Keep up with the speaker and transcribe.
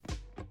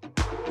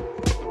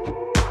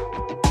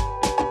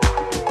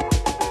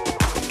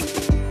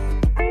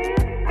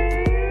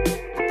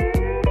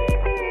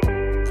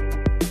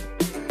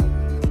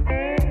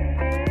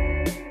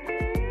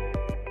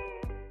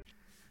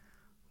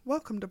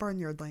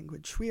Barnyard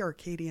Language. We are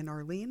Katie and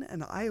Arlene,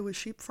 an Iowa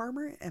sheep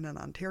farmer and an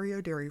Ontario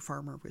dairy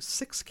farmer with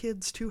 6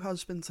 kids, 2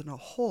 husbands, and a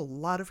whole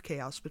lot of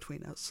chaos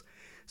between us.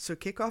 So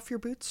kick off your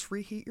boots,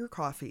 reheat your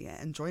coffee,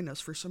 and join us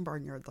for some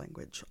Barnyard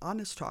Language,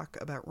 honest talk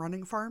about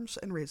running farms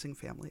and raising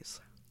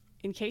families.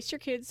 In case your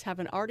kids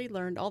haven't already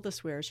learned all the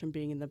swears from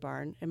being in the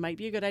barn, it might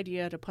be a good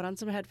idea to put on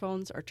some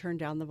headphones or turn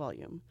down the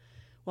volume.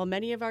 While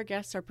many of our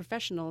guests are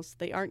professionals,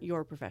 they aren't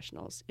your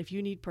professionals. If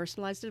you need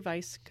personalized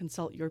advice,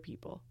 consult your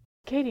people.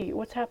 Katie,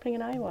 what's happening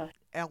in Iowa?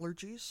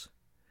 Allergies,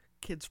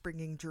 kids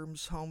bringing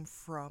germs home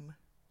from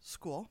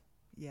school.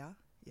 Yeah.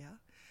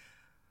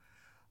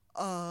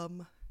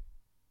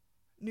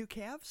 New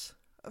calves,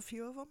 a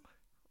few of them,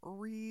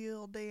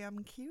 real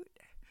damn cute.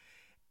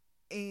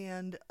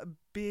 And a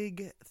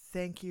big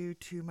thank you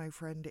to my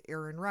friend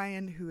Erin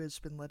Ryan, who has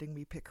been letting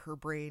me pick her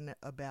brain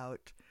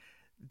about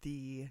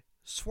the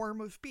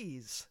swarm of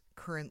bees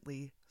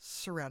currently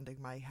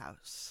surrounding my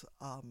house.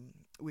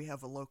 We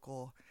have a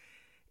local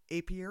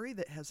apiary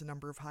that has a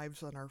number of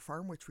hives on our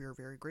farm, which we are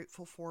very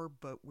grateful for,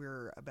 but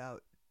we're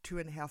about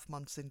 2.5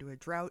 months into a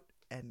drought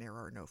and there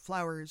are no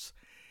flowers.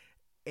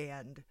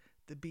 And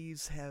the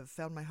bees have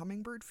found my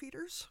hummingbird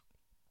feeders,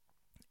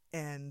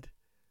 and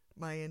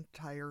my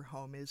entire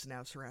home is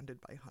now surrounded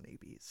by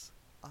honeybees.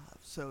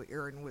 So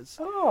Erin was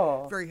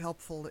very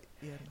helpful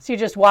in... So you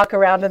just walk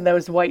around in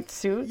those white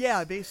suits?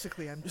 Yeah,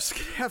 basically. I'm just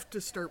going to have to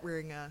start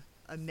wearing a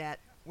net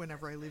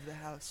whenever I leave the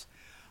house.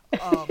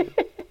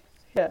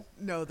 Yeah.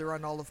 No, they're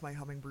on all of my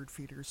hummingbird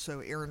feeders. So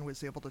Erin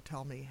was able to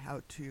tell me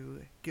how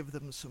to give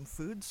them some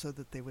food so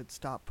that they would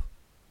stop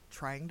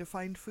trying to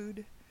find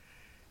food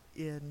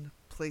in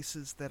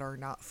places that are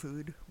not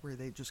food, where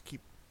they just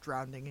keep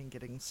drowning and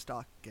getting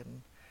stuck.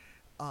 And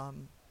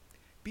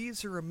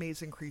bees are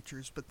amazing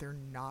creatures, but they're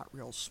not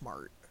real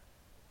smart.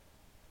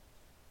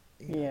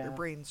 Their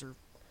brains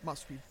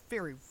must be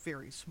very,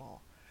 very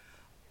small.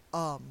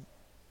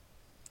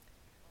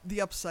 The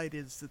upside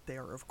is that they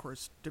are, of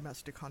course,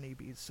 domestic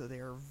honeybees, so they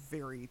are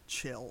very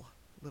chill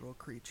little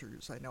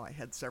creatures. I know I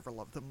had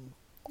several of them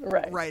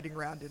riding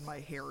around in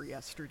my hair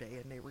yesterday,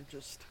 and they were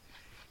just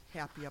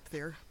happy up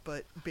there.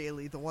 But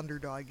Bailey, the wonder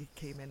dog,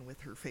 came in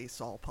with her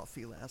face all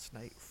puffy last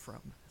night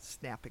from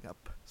snapping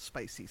up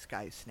spicy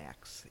sky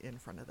snacks in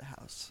front of the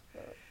house.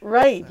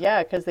 Right, so,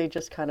 yeah, because they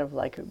just kind of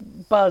like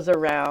buzz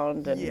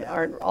around and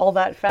aren't all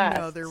that fast.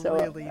 No, they're so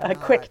really a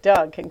not. Quick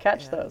dog can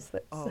catch those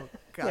things. Oh,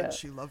 God,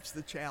 she loves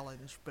the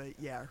challenge. But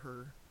yeah,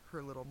 her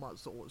little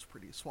muzzle was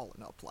pretty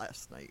swollen up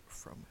last night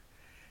from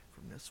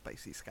the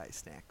spicy sky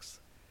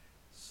snacks.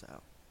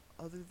 So,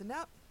 other than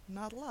that,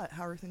 not a lot.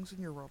 How are things in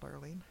your world,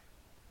 Arlene?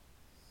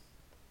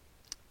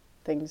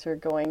 Things are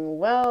going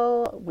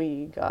well.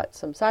 We got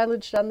some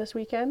silage done this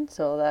weekend,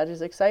 so that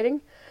is exciting.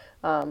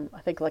 I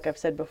think, like I've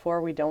said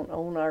before, we don't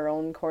own our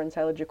own corn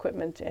silage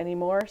equipment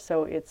anymore,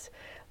 so it's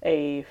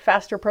a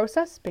faster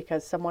process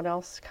because someone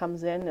else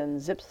comes in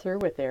and zips through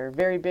with their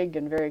very big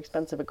and very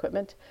expensive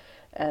equipment,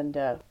 and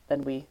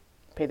then we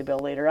pay the bill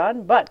later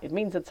on. But it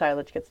means that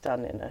silage gets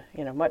done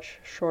in a much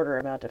shorter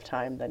amount of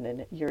time than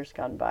in years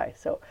gone by.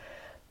 So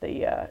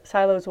the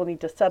silos will need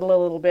to settle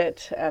a little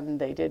bit, and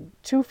they did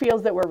 2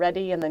 fields that were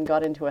ready and then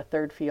got into a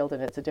 3rd field,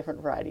 and it's a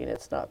different variety and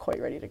it's not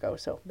quite ready to go.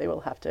 So they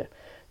will have to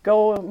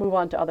go move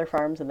on to other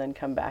farms and then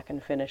come back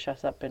and finish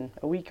us up in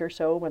a week or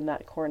so when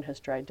that corn has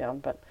dried down.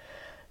 But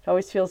it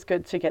always feels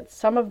good to get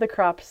some of the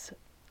crops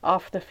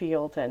off the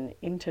field and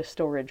into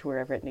storage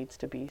wherever it needs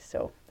to be.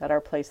 So at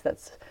our place,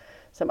 that's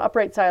some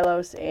upright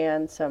silos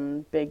and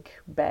some big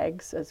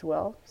bags as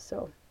well.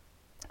 So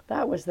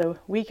that was the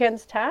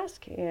weekend's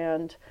task,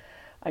 and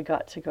I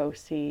got to go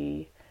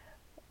see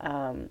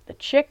the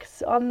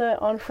Chicks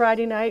on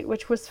Friday night,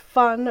 which was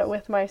fun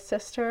with my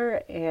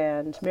sister,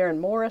 and Maren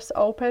Morris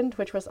opened,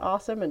 which was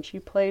awesome, and she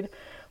played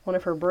one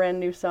of her brand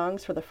new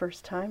songs for the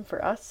first time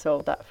for us, so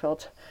that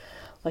felt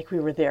like we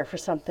were there for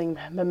something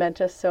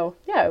momentous. So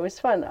yeah, it was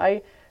fun.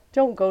 I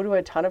don't go to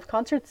a ton of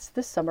concerts.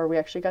 This summer we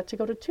actually got to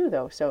go to 2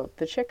 though, so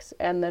the Chicks,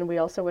 and then we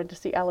also went to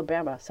see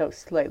Alabama, so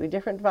slightly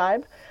different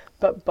vibe,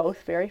 but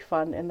both very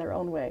fun in their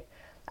own way.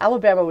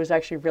 Alabama was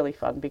actually really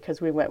fun because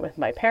we went with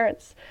my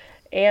parents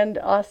and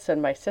us and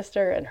my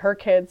sister and her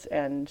kids,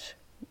 and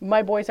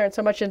my boys aren't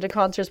so much into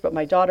concerts, but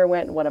my daughter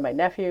went and one of my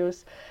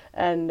nephews.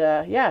 And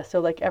so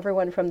like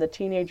everyone from the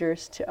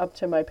teenagers up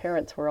to my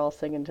parents were all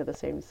singing to the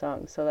same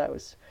song. So that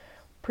was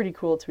pretty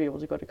cool to be able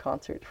to go to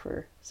concert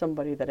for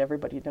somebody that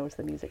everybody knows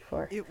the music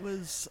for. It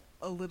was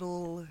a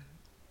little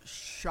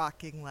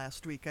shocking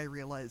last week. I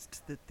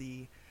realized that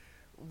the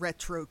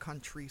retro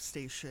country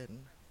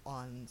station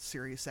on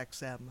Sirius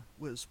XM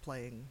was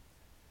playing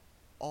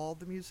all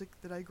the music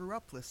that I grew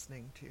up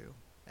listening to,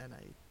 and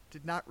I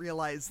did not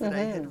realize that I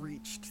had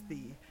reached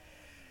the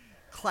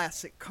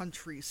classic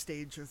country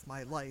stage of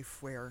my life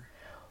where,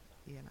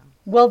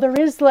 Well, there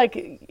is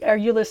are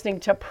you listening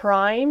to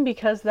Prime?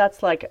 Because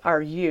that's like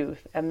our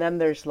youth, and then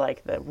there's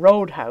like the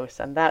Roadhouse,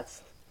 and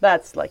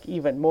that's like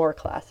even more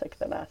classic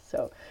than us.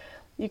 So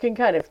you can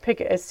kind of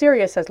pick it.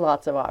 Sirius has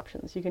lots of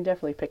options. You can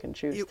definitely pick and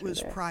choose. It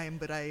was Prime,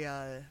 but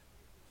I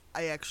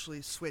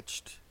actually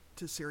switched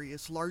to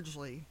Sirius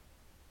largely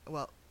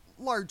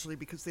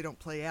because they don't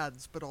play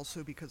ads, but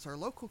also because our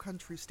local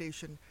country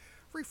station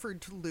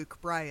referred to Luke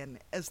Bryan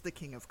as the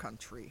king of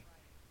country.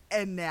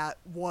 And that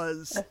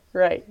was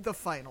right. the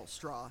final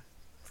straw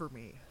for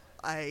me.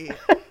 I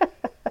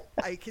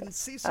can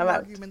see some I'm out.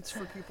 arguments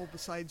for people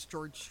besides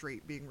George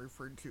Strait being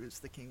referred to as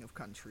the king of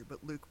country,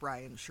 but Luke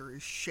Bryan sure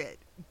as shit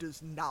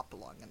does not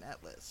belong on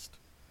that list.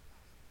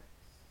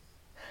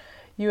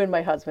 You and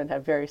my husband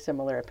have very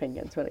similar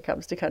opinions when it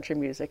comes to country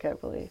music, I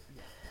believe.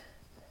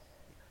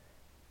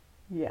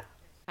 Yeah.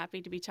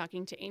 Happy to be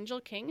talking to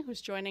Angel King,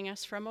 who's joining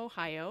us from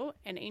Ohio.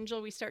 And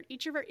Angel, we start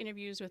each of our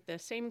interviews with the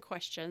same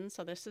question.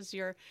 So this is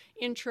your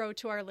intro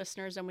to our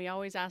listeners, and we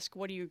always ask,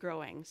 what are you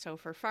growing? So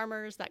for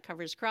farmers, that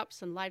covers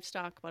crops and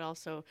livestock, but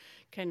also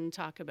can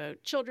talk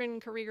about children,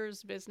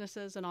 careers,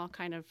 businesses, and all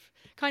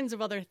kinds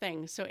of other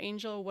things. So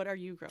Angel, what are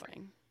you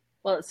growing?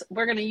 Well,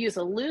 we're going to use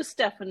a loose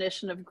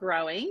definition of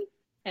growing,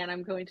 and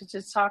I'm going to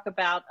just talk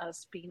about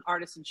us being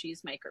artisan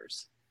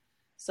cheesemakers.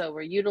 So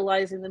we're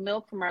utilizing the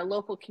milk from our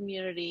local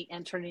community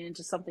and turning it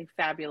into something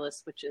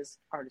fabulous, which is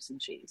artisan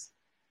cheese.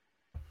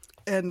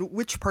 And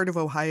which part of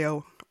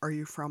Ohio are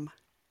you from?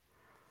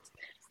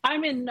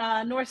 I'm in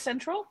North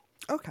Central.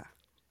 Okay.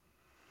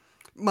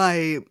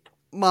 My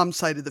mom's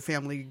side of the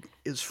family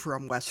is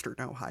from Western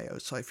Ohio,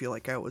 so I feel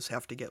like I always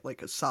have to get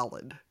like a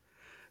solid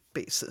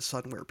basis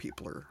on where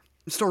people are.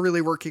 I'm still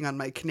really working on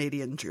my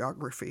Canadian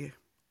geography.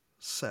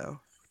 So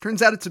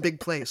turns out it's a big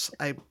place.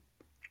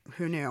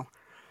 Who knew?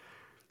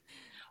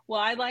 Well,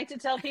 I like to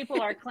tell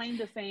people our claim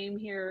to fame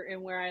here and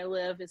where I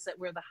live is that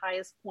we're the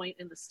highest point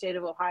in the state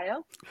of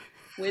Ohio,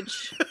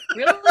 which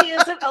really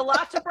isn't a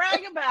lot to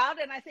brag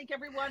about. And I think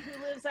everyone who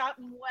lives out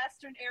in the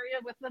western area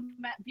with the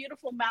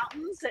beautiful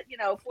mountains at,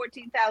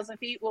 14,000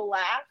 feet will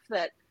laugh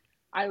that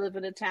I live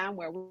in a town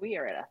where we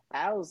are at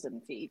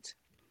 1,000 feet.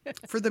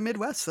 For the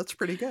Midwest, that's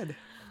pretty good.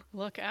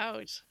 Look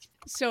out.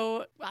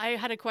 So I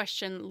had a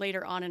question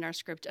later on in our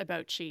script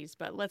about cheese,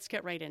 but let's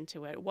get right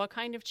into it. What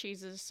kind of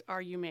cheeses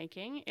are you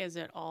making? Is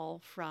it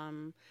all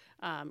from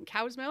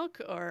cow's milk,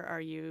 or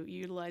are you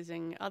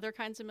utilizing other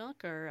kinds of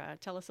milk? Or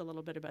tell us a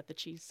little bit about the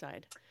cheese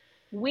side.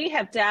 We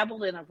have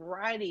dabbled in a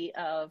variety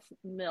of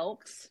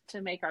milks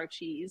to make our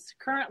cheese.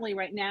 Currently,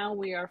 right now,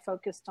 we are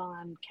focused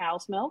on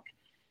cow's milk.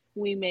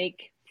 We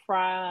make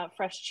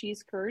fresh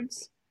cheese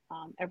curds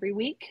every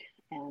week,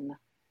 and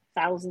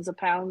thousands of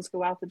pounds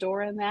go out the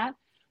door in that.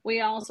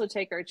 We also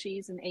take our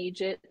cheese and age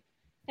it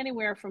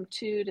anywhere from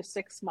 2 to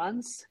 6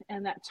 months.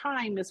 And that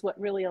time is what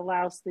really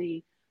allows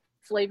the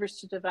flavors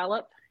to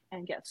develop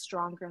and get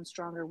stronger and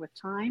stronger with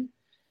time.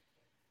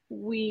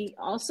 We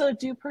also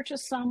do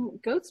purchase some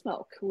goat's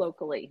milk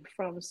locally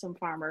from some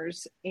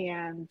farmers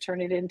and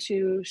turn it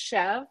into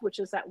Chev, which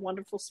is that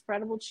wonderful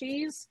spreadable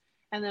cheese,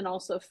 and then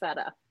also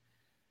feta.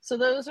 So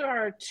those are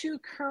our two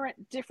current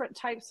different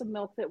types of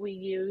milk that we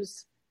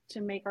use to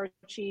make our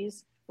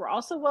cheese. We're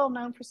also well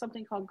known for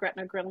something called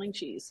Gretna grilling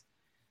cheese.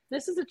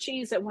 This is a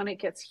cheese that when it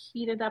gets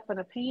heated up in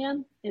a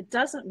pan, it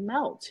doesn't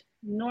melt.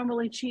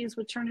 Normally cheese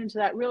would turn into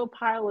that real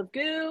pile of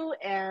goo,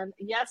 and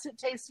yes, it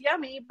tastes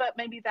yummy, but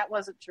maybe that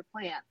wasn't your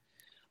plan.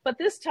 But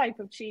this type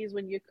of cheese,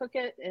 when you cook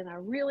it in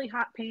a really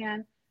hot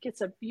pan,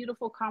 gets a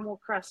beautiful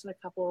caramel crust in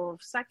a couple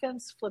of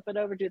seconds, flip it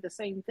over, do the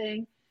same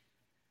thing.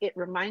 It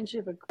reminds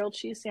you of a grilled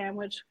cheese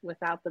sandwich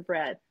without the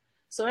bread.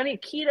 So any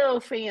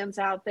keto fans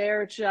out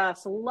there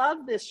just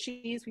love this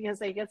cheese because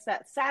they get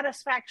that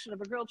satisfaction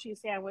of a grilled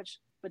cheese sandwich,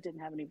 but didn't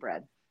have any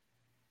bread.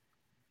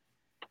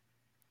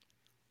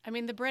 I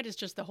mean, the bread is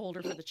just the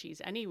holder for the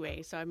cheese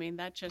anyway. So, I mean,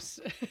 that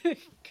just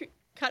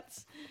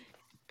cuts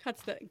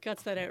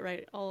that out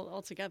right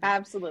altogether.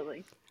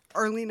 Absolutely.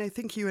 Arlene, I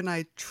think you and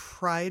I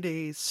tried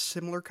a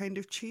similar kind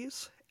of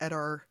cheese at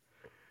our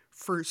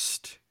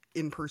first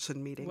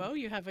in-person meeting. Whoa,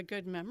 you have a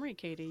good memory,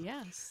 Katie.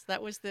 Yes,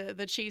 that was the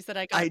cheese that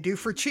I got. I do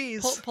for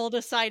cheese. Pulled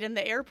aside in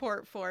the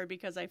airport for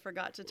because I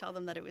forgot to tell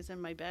them that it was in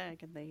my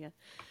bag, and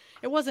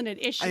it wasn't an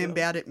issue. I am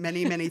bad at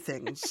many, many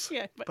things,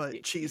 yeah,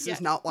 but cheese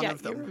is not one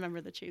of them. You remember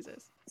the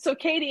cheeses. So,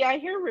 Katie, I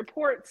hear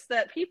reports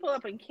that people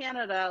up in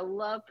Canada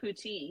love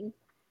poutine,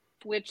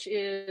 which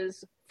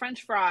is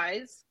French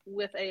fries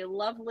with a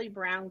lovely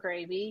brown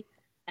gravy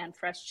and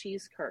fresh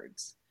cheese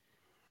curds.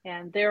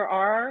 And there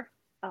are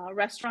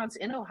restaurants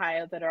in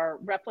Ohio that are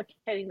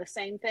replicating the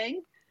same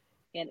thing,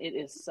 and it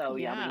is so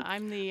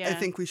yummy. I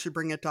think we should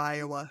bring it to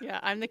Iowa. Yeah,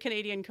 I'm the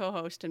Canadian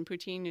co-host, and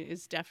poutine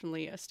is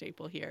definitely a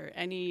staple here.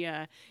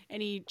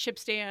 Any chip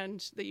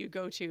stand that you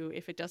go to,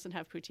 if it doesn't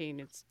have poutine,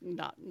 it's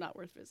not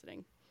worth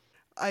visiting.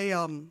 I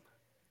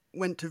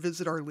went to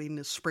visit Arlene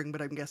this spring,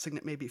 but I'm guessing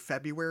that maybe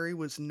February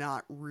was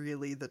not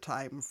really the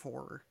time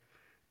for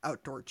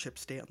outdoor chip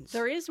stands.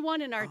 There is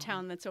one in our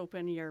town that's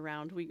open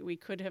year-round. We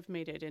could have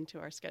made it into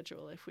our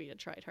schedule if we had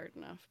tried hard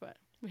enough, but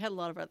we had a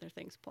lot of other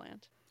things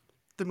planned.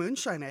 The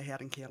moonshine I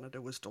had in Canada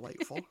was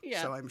delightful,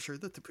 yeah. So I'm sure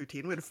that the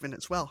poutine would have been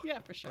as well. Yeah,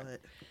 for sure.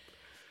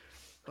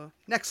 But,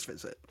 next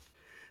visit.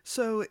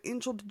 So,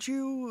 Angel, did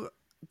you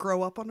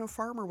grow up on a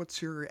farm, or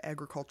what's your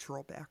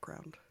agricultural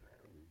background?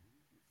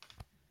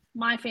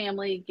 My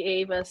family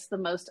gave us the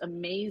most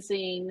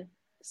amazing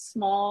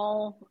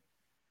small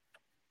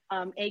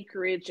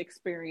acreage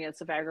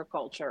experience of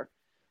agriculture.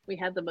 We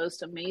had the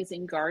most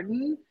amazing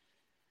garden,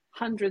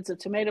 hundreds of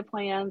tomato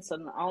plants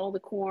and all the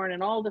corn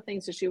and all the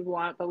things that you would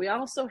want. But we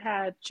also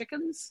had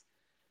chickens,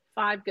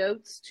 5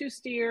 goats, 2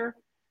 steer,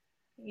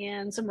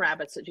 and some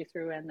rabbits that you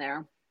threw in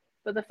there.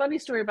 But the funny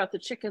story about the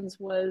chickens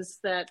was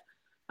that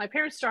my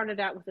parents started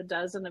out with a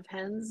dozen of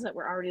hens that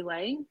were already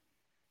laying.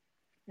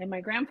 And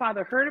my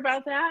grandfather heard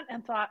about that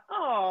and thought,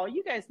 oh,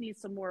 you guys need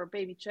some more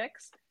baby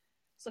chicks.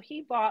 So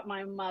he bought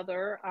my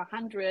mother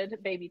 100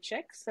 baby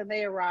chicks, and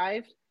they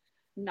arrived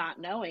not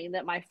knowing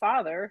that my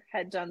father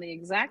had done the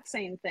exact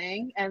same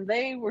thing, and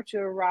they were to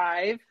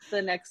arrive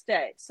the next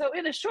day. So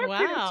in a short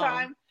period of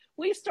time,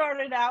 we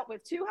started out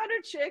with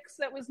 200 chicks.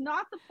 That was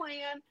not the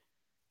plan,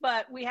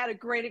 but we had a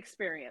great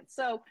experience.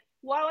 So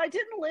while I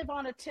didn't live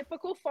on a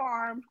typical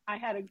farm, I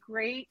had a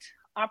great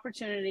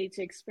opportunity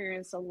to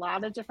experience a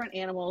lot of different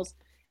animals.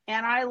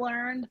 And I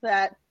learned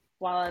that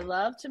while I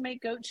love to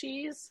make goat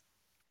cheese,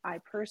 I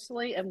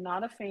personally am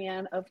not a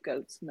fan of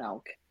goat's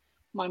milk.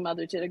 My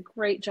mother did a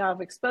great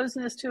job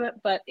exposing us to it,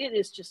 but it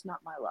is just not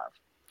my love.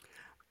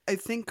 I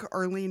think,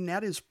 Arlene,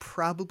 that is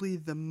probably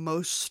the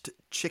most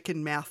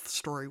chicken math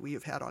story we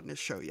have had on this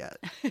show yet.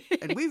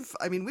 And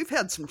we've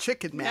had some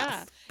chicken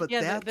math, but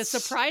that's the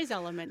surprise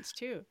elements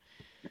too.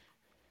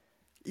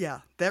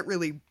 Yeah, that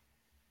really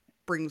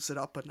brings it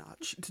up a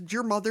notch. Did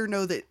your mother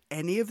know that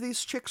any of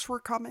these chicks were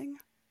coming?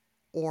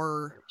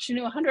 Or she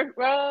knew 100.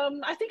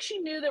 I think she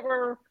knew there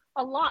were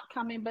a lot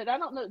coming, but I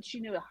don't know that she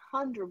knew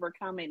 100 were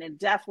coming, and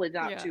definitely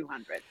not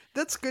 200.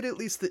 That's good, at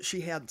least that she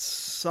had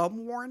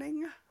some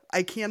warning.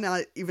 I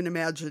cannot even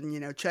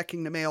imagine,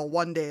 checking the mail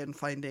one day and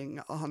finding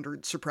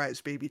 100 surprise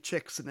baby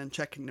chicks, and then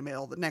checking the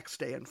mail the next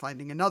day and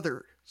finding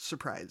another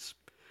surprise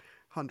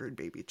 100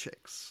 baby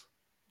chicks.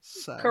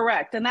 So.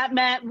 Correct. And that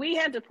meant we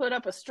had to put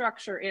up a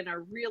structure in a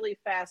really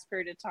fast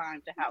period of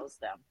time to house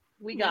them.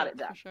 We got it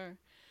done. For sure.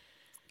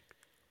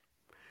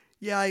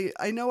 Yeah,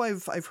 I know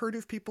I've heard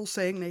of people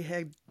saying they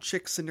had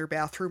chicks in their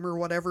bathroom or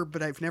whatever,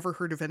 but I've never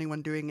heard of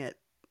anyone doing it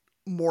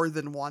more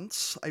than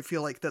once. I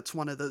feel like that's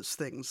one of those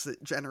things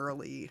that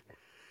generally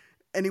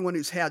anyone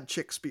who's had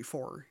chicks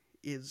before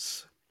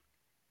is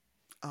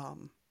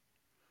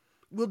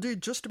will do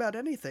just about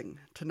anything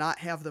to not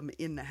have them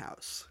in the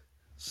house.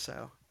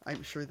 So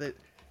I'm sure that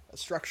a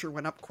structure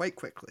went up quite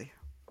quickly.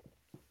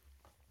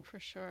 For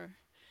sure.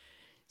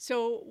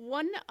 So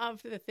one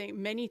of the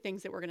many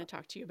things that we're going to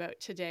talk to you about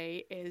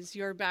today is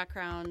your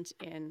background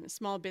in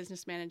small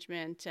business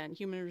management and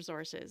human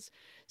resources.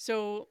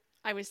 So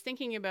I was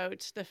thinking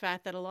about the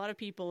fact that a lot of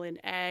people in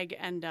ag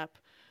end up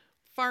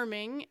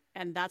farming,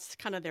 and that's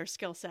kind of their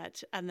skill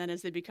set. And then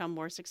as they become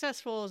more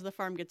successful, as the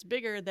farm gets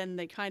bigger, then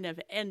they kind of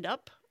end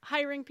up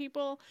hiring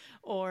people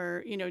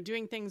or,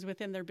 doing things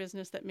within their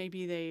business that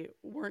maybe they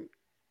weren't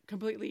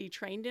completely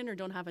trained in or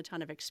don't have a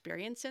ton of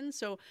experience in.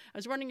 So I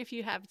was wondering if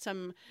you have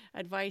some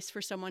advice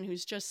for someone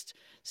who's just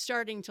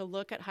starting to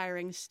look at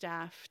hiring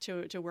staff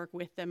to work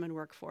with them and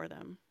work for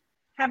them.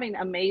 Having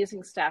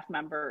amazing staff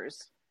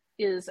members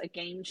is a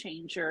game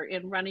changer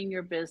in running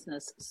your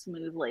business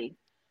smoothly.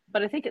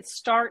 But I think it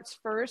starts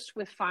first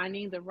with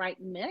finding the right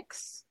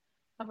mix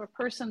of a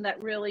person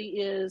that really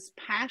is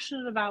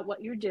passionate about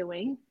what you're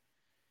doing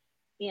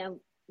and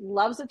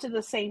loves it to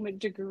the same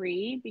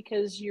degree,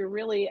 because you're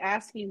really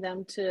asking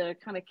them to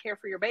kind of care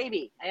for your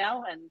baby,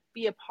 and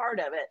be a part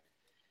of it.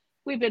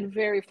 We've been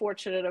very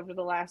fortunate over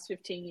the last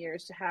 15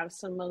 years to have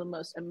some of the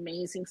most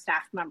amazing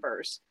staff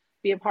members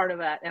be a part of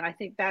it. And I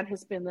think that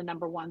has been the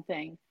number one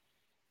thing.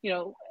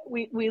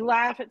 We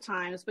laugh at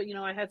times, but,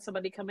 I had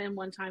somebody come in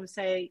one time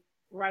say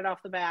right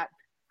off the bat,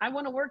 I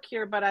want to work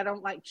here, but I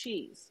don't like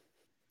cheese.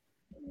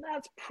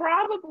 That's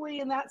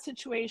probably in that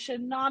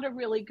situation not a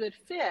really good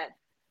fit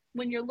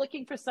when you're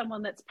looking for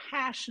someone that's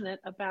passionate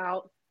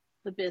about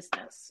the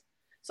business.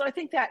 So I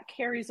think that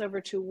carries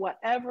over to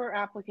whatever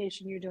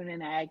application you're doing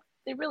in ag.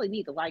 They really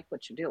need to like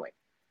what you're doing,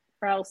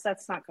 or else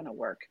that's not going to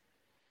work.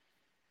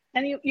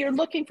 And you're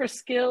looking for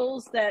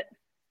skills that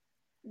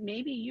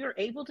maybe you're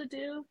able to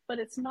do, but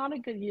it's not a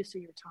good use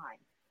of your time.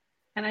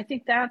 And I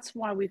think that's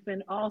why we've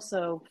been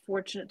also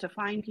fortunate to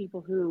find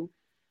people who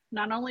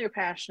not only are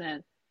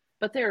passionate,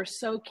 but they are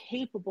so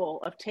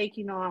capable of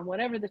taking on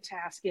whatever the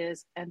task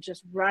is and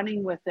just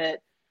running with it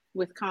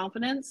with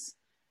confidence,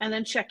 and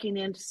then checking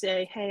in to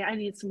say, hey, I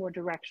need some more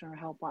direction or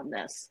help on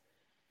this.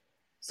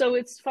 So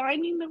it's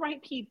finding the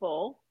right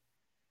people,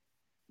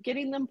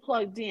 getting them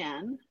plugged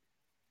in,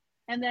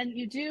 and then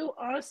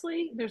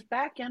honestly, there's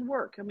back-end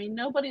work. I mean,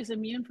 nobody's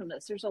immune from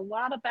this. There's a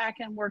lot of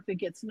back-end work that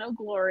gets no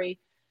glory,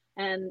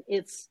 and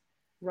it's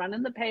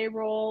running the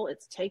payroll,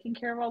 it's taking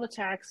care of all the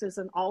taxes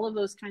and all of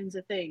those kinds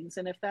of things.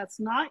 And if that's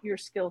not your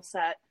skill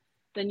set,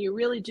 then you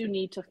really do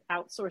need to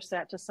outsource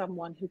that to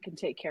someone who can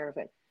take care of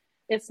it.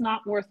 It's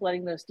not worth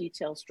letting those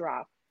details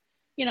drop.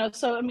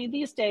 So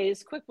these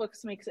days,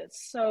 QuickBooks makes it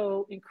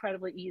so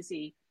incredibly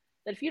easy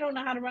that if you don't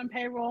know how to run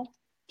payroll,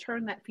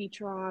 turn that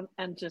feature on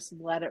and just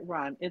let it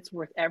run. It's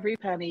worth every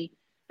penny.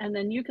 And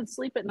then you can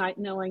sleep at night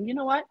knowing, you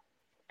know what?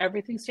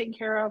 everything's taken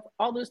care of,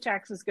 all those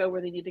taxes go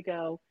where they need to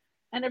go,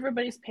 and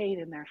everybody's paid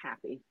and they're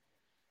happy.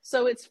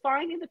 So it's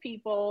finding the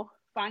people,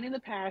 finding the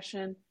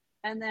passion,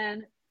 and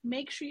then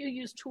make sure you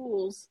use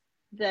tools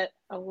that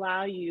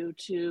allow you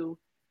to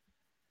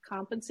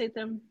compensate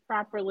them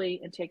properly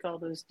and take all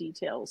those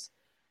details.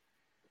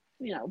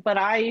 But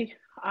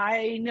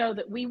I know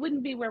that we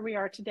wouldn't be where we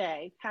are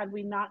today had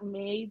we not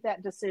made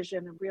that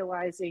decision of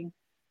realizing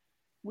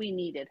we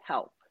needed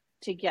help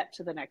to get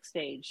to the next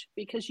stage,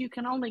 because you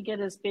can only get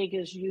as big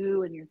as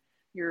you and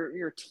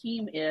your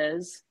team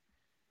is.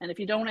 And if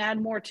you don't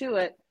add more to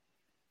it,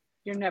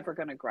 you're never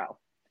going to grow.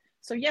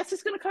 So yes,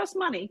 it's going to cost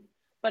money,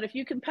 but if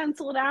you can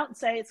pencil it out and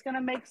say it's going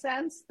to make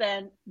sense,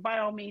 then by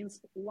all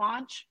means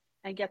launch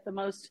and get the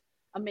most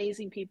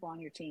amazing people on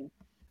your team.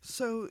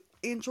 So,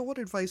 Angel, what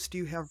advice do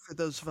you have for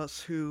those of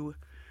us who,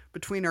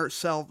 between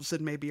ourselves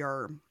and maybe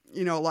a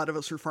lot of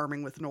us are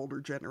farming with an older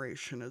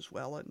generation as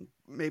well, and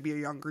maybe a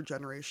younger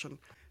generation,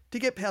 to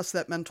get past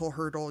that mental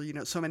hurdle?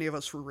 So many of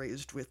us were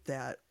raised with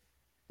that.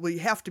 Well, you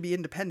have to be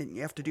independent.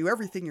 You have to do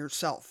everything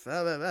yourself.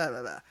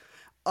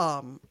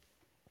 To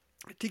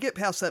get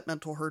past that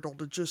mental hurdle,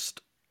 to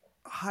just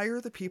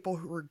hire the people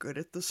who are good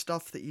at the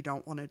stuff that you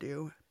don't want to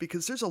do.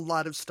 Because there's a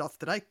lot of stuff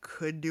that I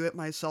could do it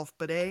myself,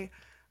 but A,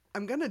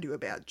 I'm going to do a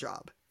bad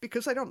job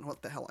because I don't know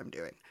what the hell I'm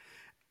doing.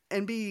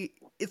 And B,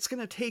 it's going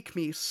to take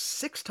me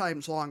 6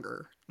 times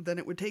longer than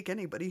it would take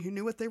anybody who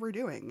knew what they were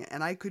doing.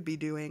 And I could be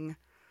doing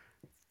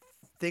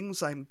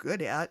things I'm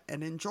good at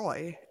and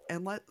enjoy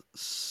and let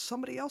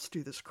somebody else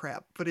do this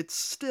crap. But it's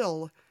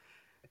still,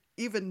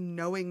 even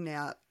knowing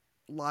that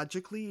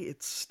logically,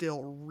 it's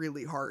still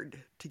really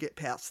hard to get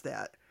past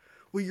that.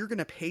 Well, you're going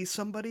to pay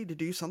somebody to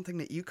do something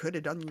that you could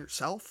have done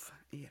yourself?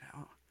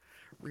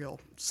 Real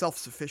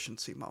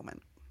self-sufficiency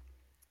moment.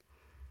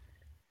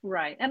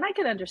 Right. And I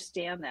can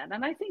understand that.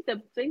 And I think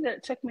the thing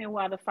that took me a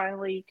while to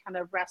finally kind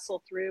of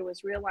wrestle through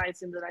was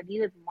realizing that I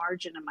needed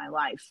margin in my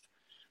life.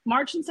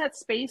 Margin's that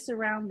space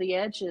around the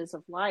edges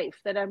of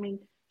life that,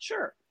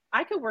 sure,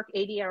 I could work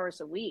 80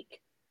 hours a week,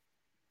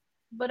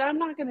 but I'm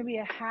not going to be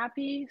a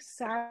happy,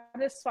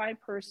 satisfied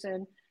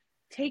person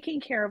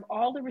taking care of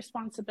all the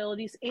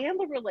responsibilities and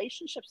the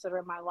relationships that are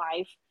in my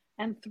life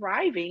and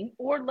thriving,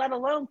 or let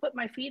alone put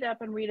my feet up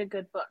and read a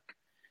good book.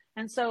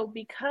 And so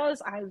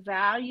because I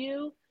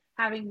value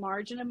having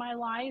margin in my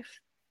life,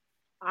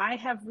 I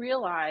have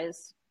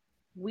realized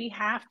we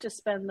have to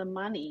spend the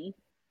money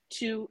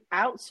to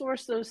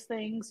outsource those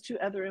things to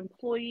other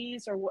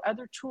employees or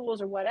other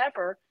tools or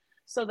whatever,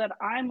 so that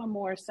I'm a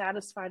more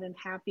satisfied and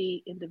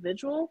happy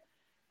individual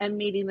and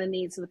meeting the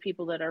needs of the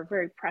people that are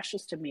very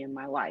precious to me in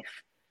my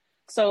life.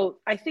 So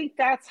I think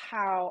that's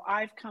how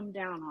I've come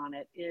down on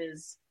it,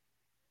 is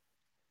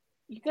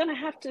you're going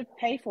to have to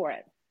pay for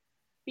it,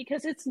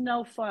 because it's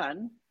no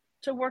fun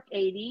to work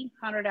 80,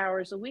 100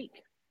 hours a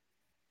week.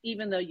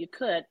 Even though you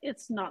could,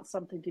 it's not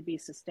something to be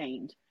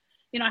sustained.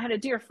 I had a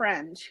dear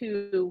friend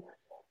who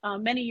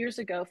many years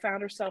ago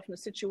found herself in a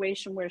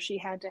situation where she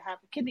had to have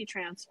a kidney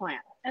transplant.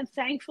 And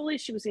thankfully,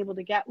 she was able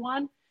to get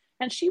one.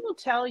 And she will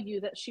tell you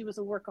that she was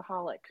a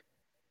workaholic.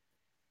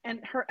 And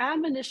her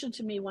admonition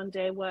to me one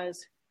day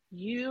was,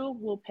 you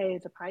will pay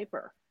the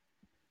piper.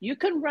 You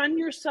can run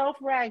yourself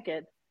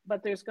ragged,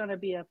 but there's going to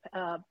be a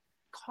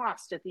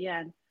cost at the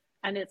end,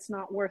 and it's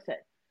not worth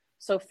it.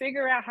 So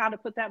figure out how to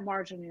put that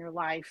margin in your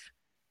life.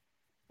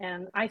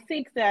 And I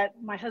think that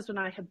my husband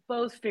and I have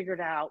both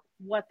figured out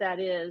what that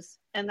is.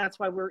 And that's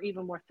why we're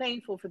even more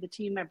thankful for the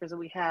team members that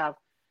we have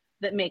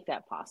that make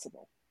that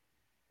possible.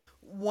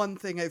 One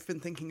thing I've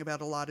been thinking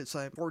about a lot is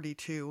I'm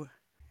 42,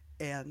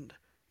 and,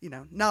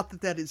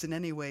 not that is in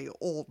any way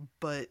old,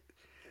 but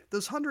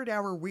those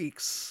 100-hour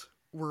weeks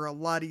were a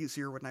lot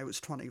easier when I was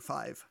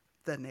 25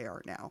 than they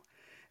are now.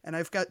 And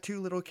I've got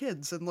 2 little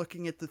kids, and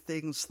looking at the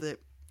things that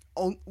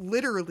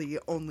literally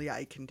only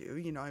I can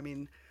do.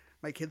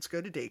 My kids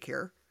go to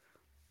daycare.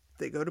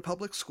 They go to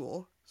public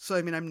school. So,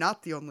 I'm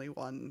not the only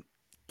one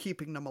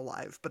keeping them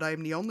alive, but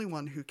I'm the only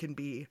one who can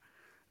be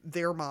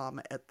their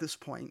mom at this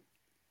point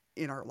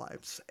in our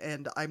lives.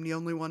 And I'm the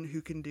only one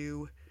who can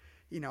do,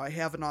 I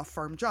have an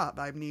off-farm job.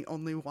 I'm the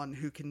only one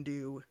who can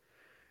do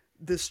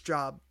this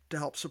job to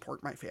help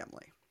support my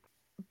family.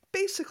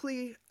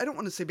 Basically, I don't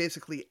want to say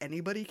basically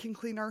anybody can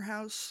clean our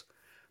house,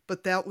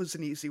 but that was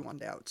an easy one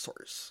to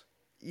outsource.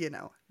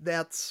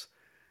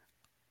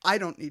 I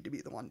don't need to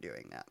be the one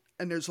doing that.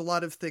 And there's a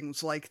lot of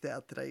things like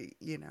that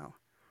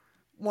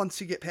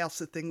once you get past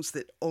the things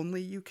that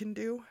only you can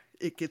do,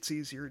 it gets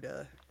easier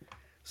to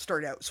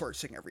start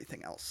outsourcing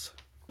everything else,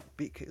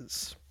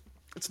 because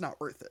it's not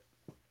worth it,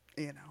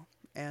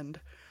 And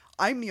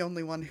I'm the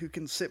only one who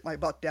can sit my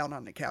butt down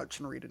on the couch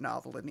and read a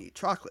novel and eat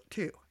chocolate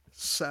too.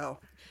 So,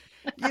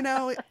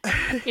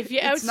 if you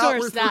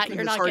outsource that,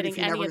 you're not getting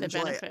any of the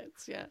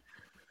benefits. Yeah.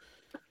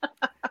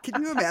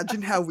 Can you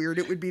imagine how weird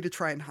it would be to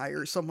try and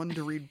hire someone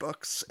to read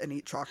books and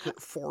eat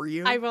chocolate for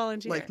you? I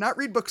volunteer. Not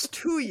read books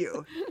to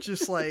you,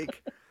 just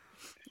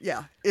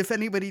yeah. If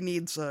anybody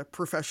needs a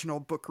professional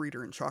book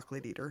reader and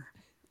chocolate eater,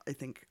 I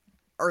think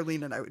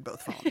Arlene and I would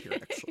both volunteer,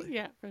 actually.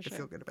 Yeah, for sure. I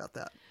feel good about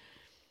that.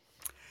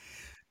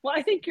 Well,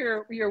 I think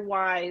you're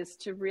wise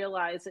to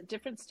realize at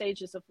different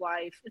stages of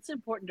life, it's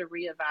important to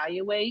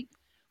reevaluate.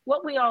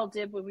 What we all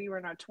did when we were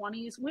in our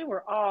 20s, we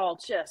were all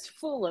just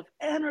full of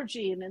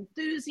energy and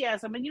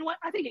enthusiasm. And you know what?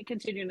 I think it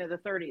continued into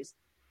the 30s.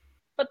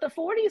 But the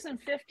 40s and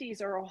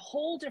 50s are a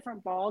whole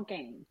different ball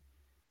game.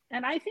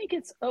 And I think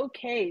it's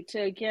okay to,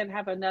 again,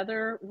 have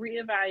another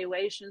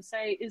reevaluation and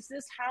say, is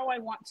this how I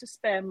want to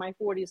spend my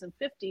 40s and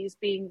 50s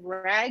being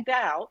ragged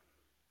out?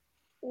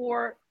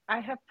 Or I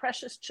have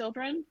precious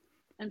children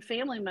and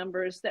family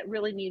members that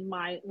really need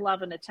my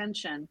love and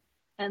attention.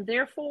 And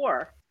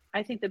therefore,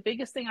 I think the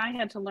biggest thing I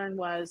had to learn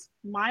was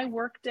my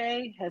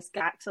workday has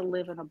got to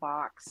live in a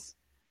box.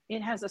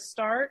 It has a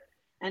start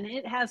and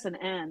it has an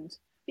end.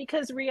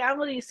 Because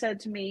reality said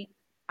to me,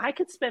 I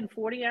could spend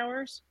 40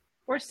 hours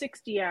or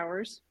 60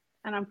 hours,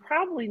 and I'm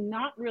probably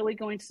not really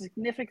going to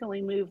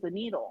significantly move the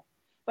needle.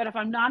 But if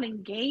I'm not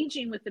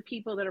engaging with the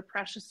people that are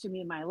precious to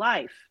me in my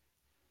life,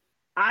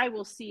 I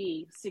will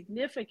see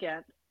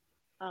significant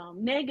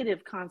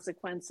negative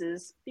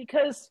consequences,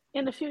 because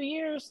in a few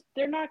years,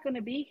 they're not going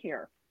to be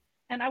here.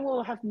 And I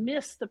will have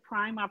missed the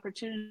prime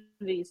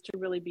opportunities to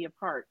really be a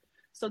part.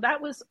 So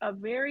that was a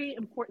very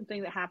important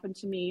thing that happened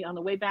to me on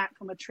the way back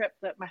from a trip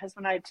that my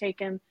husband and I had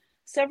taken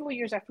several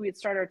years after we had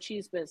started our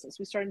cheese business.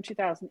 We started in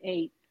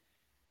 2008.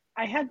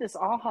 I had this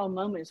aha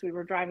moment as we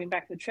were driving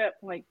back the trip,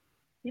 like,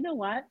 you know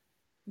what?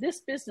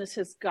 This business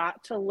has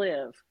got to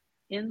live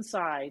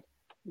inside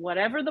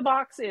whatever the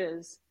box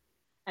is,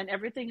 and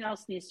everything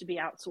else needs to be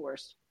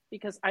outsourced,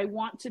 because I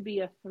want to be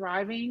a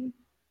thriving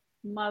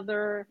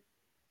mother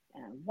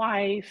and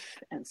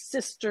wife and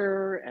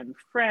sister and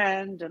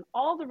friend and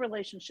all the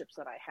relationships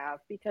that I have,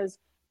 because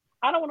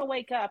I don't want to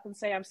wake up and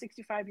say I'm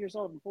 65 years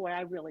old and boy,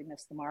 I really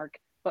missed the mark.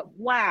 But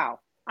wow,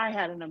 I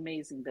had an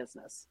amazing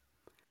business.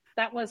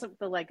 That wasn't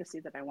the legacy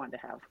that I wanted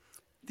to have.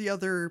 The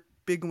other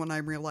big one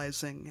I'm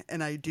realizing,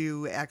 and I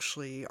do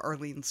actually,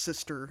 Arlene's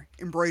sister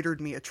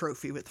embroidered me a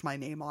trophy with my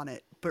name on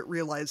it, but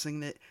realizing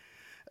that,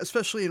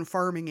 especially in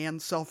farming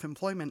and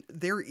self-employment,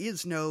 there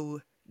is no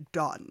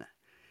done.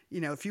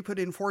 You know, if you put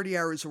in 40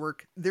 hours of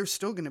work, there's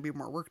still going to be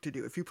more work to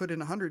do. If you put in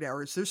 100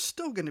 hours, there's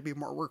still going to be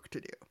more work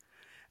to do.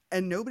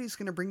 And nobody's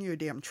going to bring you a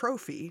damn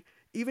trophy,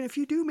 even if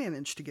you do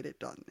manage to get it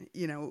done.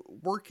 You know,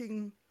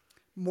 working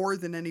more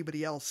than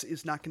anybody else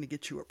is not going to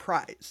get you a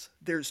prize.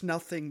 There's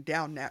nothing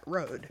down that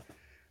road,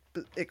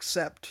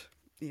 except,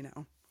 you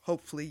know,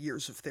 hopefully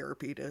years of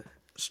therapy to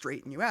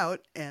straighten you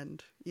out,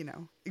 and, you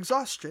know,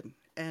 exhaustion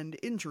and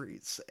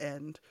injuries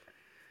and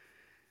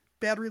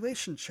bad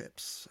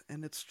relationships.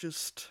 And it's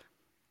just,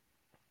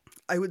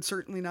 I would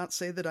certainly not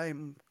say that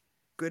I'm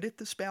good at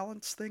this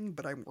balance thing,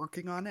 but I'm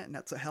working on it, and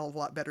that's a hell of a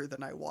lot better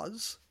than I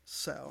was.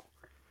 So,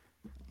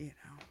 you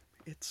know,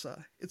 it's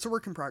a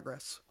work in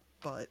progress.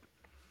 But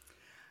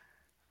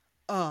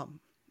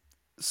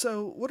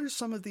so what are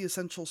some of the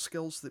essential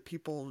skills that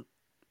people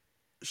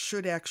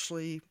should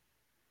actually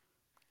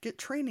get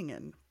training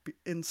in,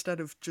 instead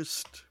of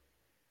just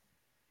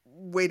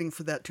waiting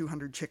for that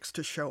 200 chicks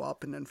to show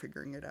up and then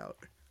figuring it out?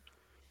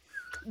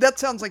 That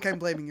sounds like I'm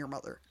blaming your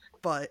mother,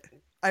 but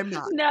I'm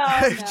not.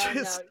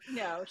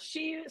 No.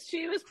 She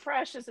was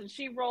precious, and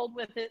she rolled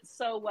with it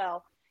so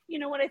well. You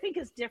know, what I think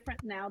is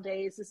different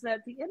nowadays is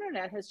that the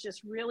internet has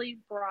just really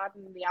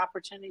broadened the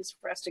opportunities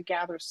for us to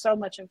gather so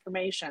much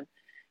information.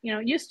 You know,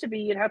 it used to be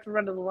you'd have to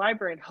run to the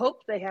library and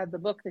hope they had the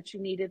book that you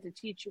needed to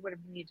teach you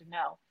whatever you need to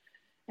know.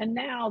 And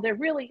now there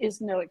really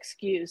is no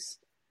excuse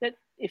that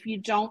if you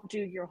don't do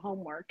your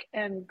homework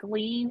and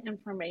glean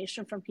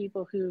information from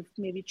people who've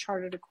maybe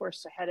charted a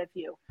course ahead of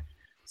you.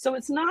 So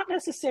it's not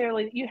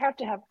necessarily that you have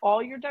to have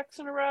all your ducks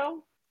in a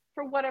row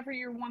for whatever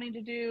you're wanting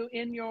to do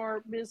in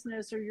your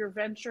business or your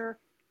venture,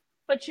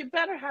 but you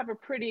better have a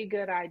pretty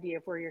good idea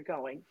of where you're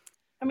going.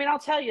 I mean, I'll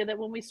tell you that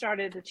when we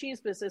started the cheese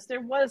business,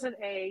 there wasn't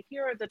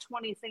here are the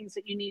 20 things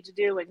that you need to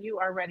do and you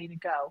are ready to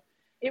go.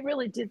 It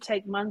really did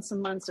take months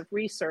and months of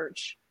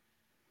research,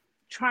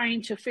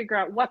 trying to figure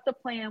out what the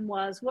plan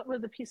was, what were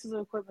the pieces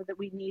of equipment that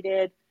we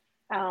needed,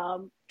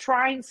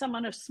 trying some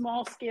on a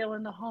small scale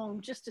in the home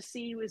just to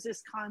see, was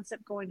this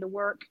concept going to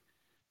work?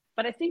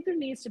 But I think there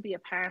needs to be a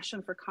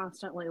passion for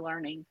constantly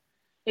learning.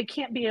 It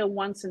can't be a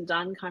once and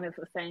done kind of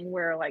a thing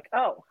where, like,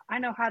 oh, I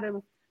know how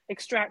to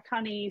extract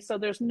honey, so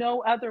there's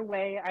no other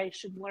way I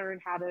should learn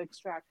how to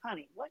extract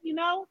honey. Well, you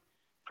know,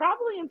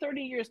 probably in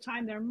 30 years'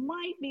 time, there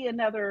might be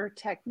another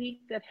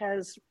technique that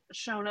has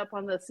shown up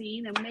on the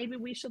scene, and maybe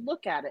we should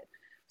look at it.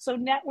 So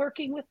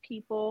networking with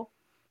people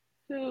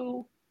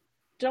who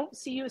don't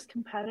see you as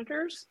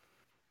competitors,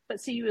 but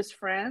see you as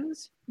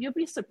friends, you'll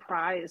be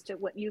surprised at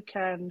what you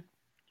can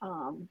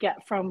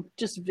get from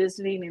just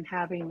visiting and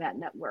having that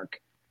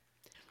network.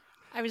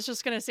 I was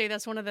just going to say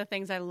that's one of the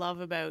things I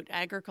love about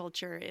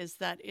agriculture is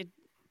that it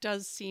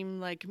does seem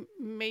like,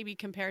 maybe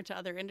compared to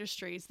other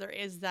industries, there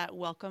is that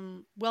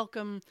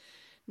welcome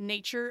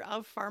nature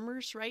of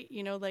farmers, right?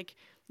 You know, like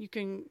you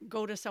can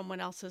go to someone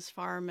else's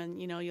farm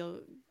and, you know, you'll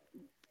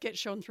get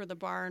shown through the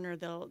barn, or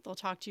they'll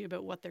talk to you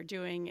about what they're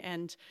doing.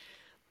 And,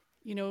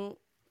 you know,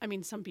 I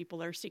mean, some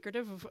people are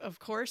secretive, of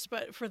course,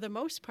 but for the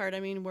most part, I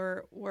mean,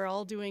 we're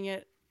all doing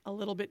it a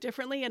little bit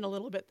differently and a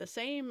little bit the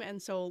same.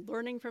 And so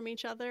learning from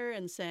each other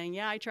and saying,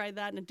 yeah, I tried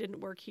that and it didn't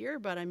work here,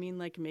 but I mean,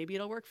 like, maybe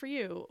it'll work for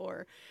you.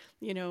 Or,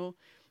 you know,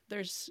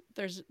 there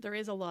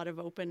is a lot of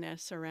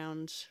openness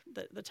around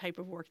the type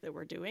of work that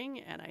we're doing.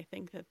 And I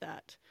think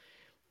that,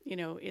 you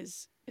know,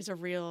 is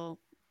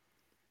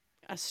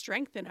a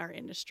strength in our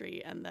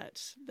industry, and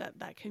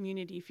that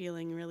community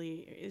feeling really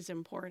is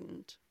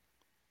important.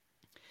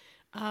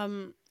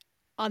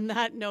 On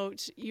that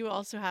note, you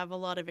also have a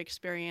lot of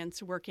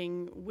experience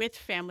working with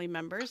family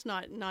members,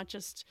 not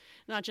just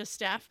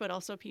staff, but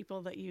also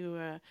people that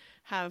you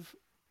have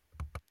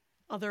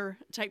other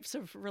types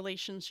of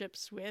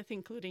relationships with,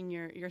 including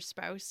your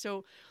spouse.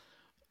 So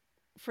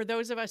for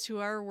those of us who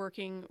are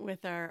working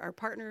with our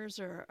partners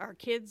or our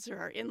kids or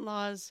our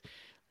in-laws,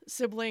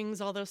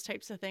 siblings, all those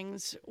types of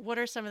things, what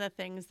are some of the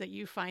things that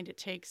you find it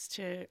takes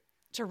to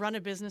run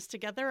a business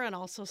together and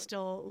also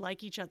still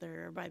like each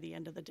other by the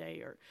end of the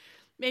day? Or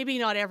maybe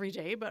not every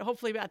day, but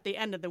hopefully at the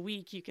end of the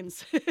week you can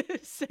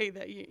say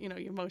that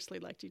you mostly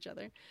liked each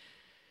other.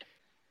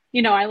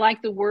 You know, I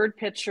like the word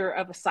picture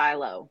of a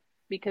silo,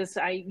 because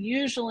I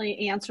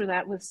usually answer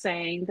that with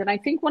saying that I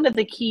think one of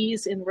the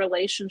keys in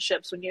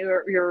relationships when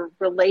you're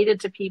related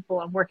to people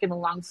and working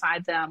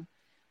alongside them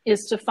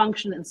is to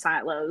function in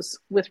silos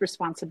with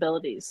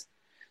responsibilities.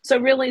 So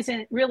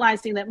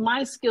realizing that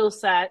my skill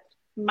set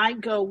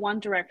might go one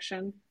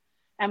direction,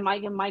 and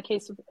in my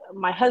case,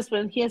 my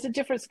husband, he has a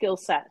different skill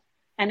set.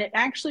 And it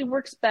actually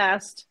works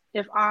best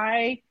if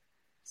I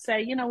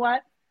say, you know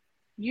what,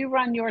 you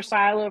run your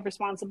silo of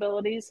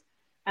responsibilities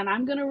and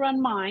I'm going to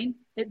run mine.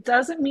 It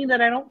doesn't mean that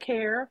I don't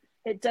care.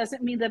 It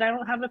doesn't mean that I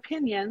don't have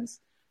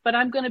opinions, but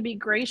I'm going to be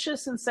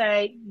gracious and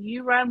say,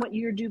 you run what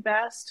you do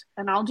best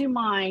and I'll do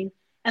mine.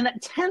 And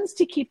that tends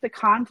to keep the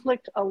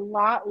conflict a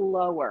lot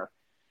lower,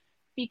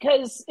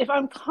 because if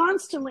I'm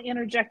constantly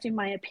interjecting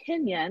my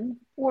opinion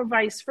or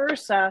vice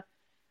versa,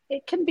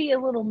 it can be a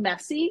little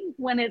messy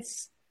when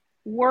it's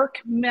work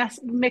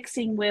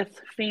mixing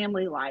with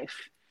family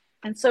life.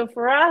 And so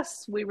for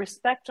us, we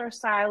respect our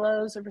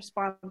silos of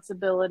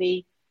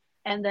responsibility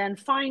and then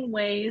find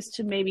ways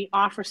to maybe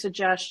offer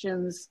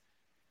suggestions,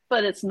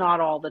 but it's not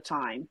all the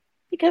time.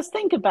 Because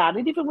think about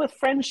it, even with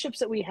friendships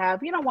that we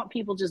have, you don't want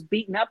people just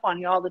beating up on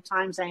you all the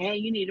time saying, hey,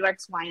 you need to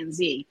X, Y, and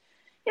Z.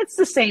 It's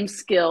the same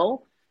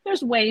skill.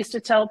 There's ways to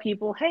tell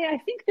people, hey, I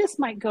think this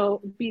might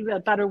be a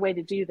better way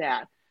to do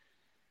that.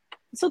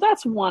 So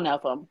that's one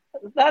of them.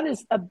 That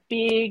is a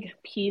big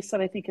piece that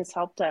I think has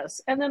helped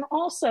us. And then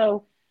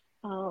also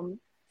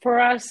for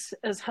us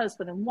as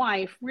husband and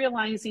wife,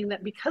 realizing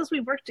that because we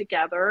work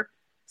together,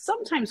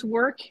 sometimes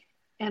work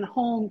and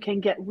home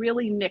can get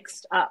really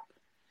mixed up.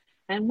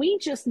 And we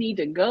just need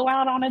to go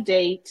out on a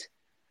date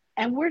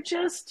and we're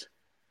just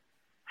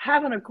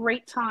having a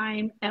great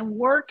time, and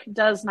work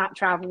does not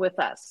travel with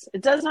us.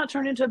 It does not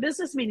turn into a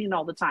business meeting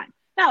all the time.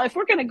 Now, if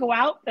we're going to go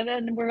out and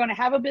then we're going to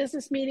have a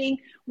business meeting,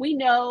 we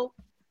know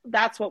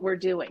that's what we're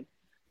doing.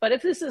 But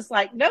if this is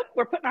like, nope,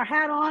 we're putting our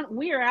hat on,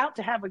 we are out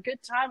to have a good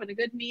time and a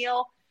good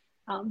meal,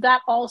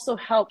 that also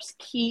helps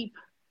keep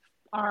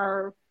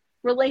our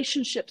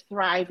relationship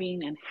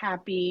thriving and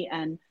happy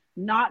and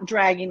not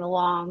dragging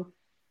along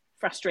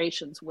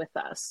frustrations with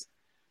us.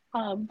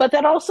 But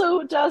that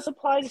also does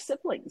apply to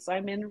siblings.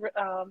 I'm in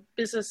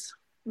business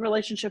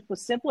relationship with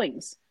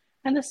siblings.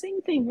 And the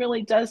same thing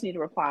really does need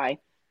to apply,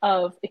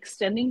 of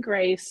extending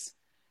grace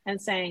and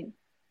saying,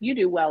 you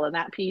do well in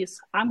that piece,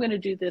 I'm going to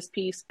do this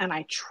piece, and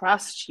I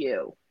trust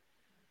you.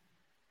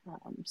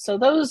 So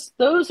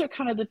those are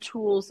kind of the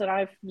tools that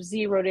I've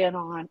zeroed in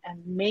on,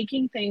 and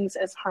making things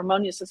as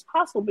harmonious as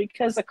possible,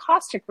 because a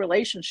caustic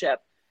relationship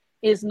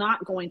is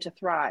not going to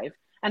thrive.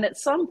 And at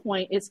some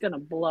point, it's going to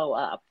blow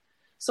up.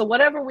 So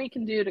whatever we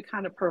can do to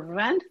kind of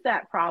prevent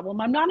that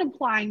problem, I'm not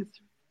implying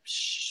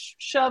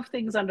shove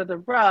things under the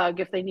rug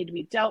if they need to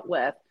be dealt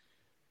with,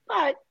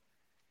 but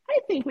I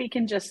think we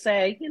can just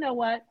say, you know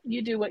what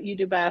you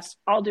do best.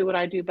 I'll do what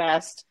I do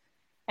best.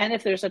 And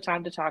if there's a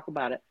time to talk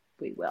about it,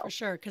 we will. For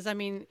sure. Because I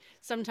mean,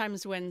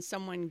 sometimes when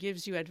someone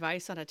gives you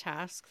advice on a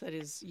task that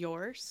is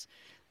yours,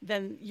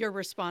 then your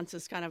response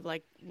is kind of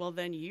like, well,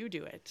 then you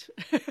do it,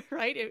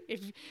 right?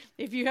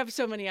 If you have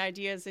so many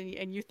ideas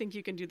and you think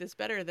you can do this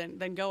better,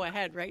 then go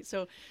ahead, right?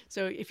 So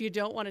if you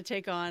don't want to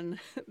take on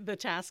the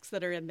tasks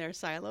that are in their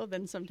silo,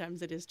 then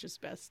sometimes it is just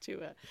best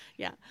to,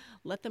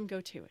 let them go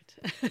to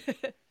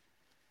it.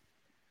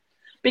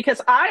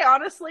 Because I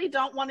honestly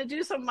don't want to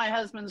do some of my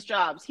husband's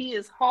jobs. He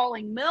is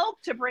hauling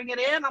milk to bring it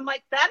in. I'm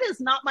like, that is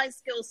not my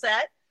skill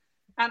set,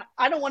 and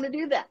I don't want to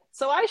do that.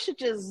 So I should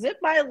just zip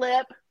my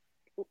lip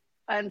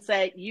and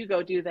say, you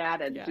go do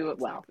that and do it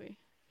exactly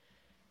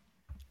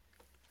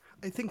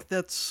well. I think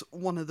that's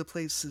one of the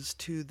places,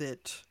 too,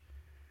 that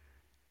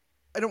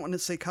I don't want to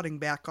say cutting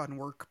back on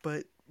work,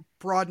 but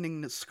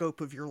broadening the scope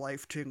of your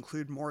life to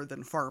include more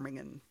than farming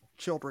and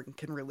children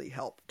can really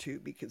help, too,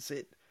 because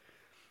it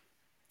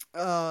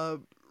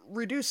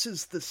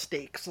reduces the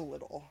stakes a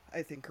little,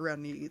 I think,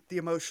 around the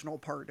emotional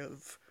part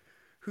of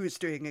who's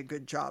doing a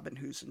good job and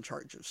who's in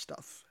charge of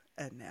stuff.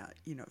 And,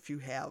 if you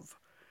have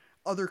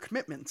other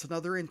commitments and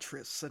other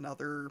interests and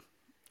other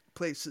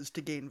places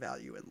to gain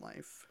value in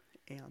life.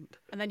 And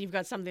then you've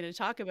got something to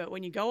talk about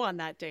when you go on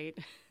that date.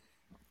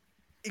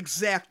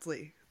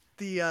 Exactly.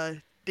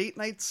 The date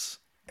nights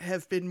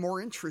have been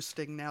more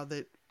interesting now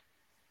that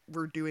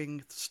we're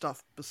doing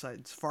stuff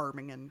besides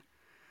farming and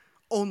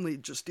only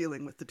just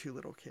dealing with the two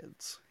little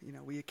kids.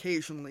 We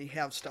occasionally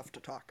have stuff to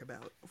talk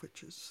about,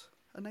 which is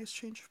a nice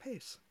change of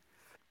pace.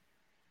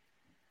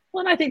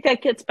 Well, and I think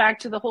that gets back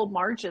to the whole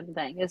margin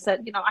thing, is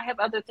that, I have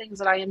other things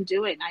that I am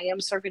doing. I am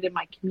serving in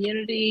my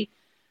community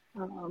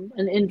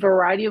and in a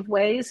variety of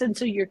ways. And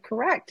so you're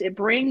correct. It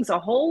brings a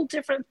whole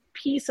different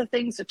piece of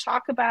things to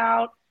talk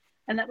about,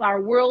 and that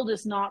our world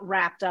is not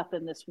wrapped up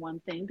in this one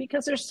thing,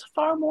 because there's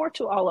far more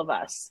to all of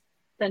us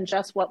than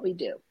just what we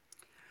do.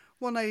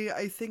 Well, and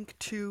I think,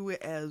 too,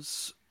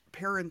 as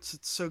parents,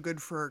 it's so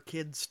good for our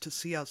kids to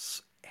see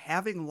us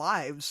having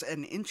lives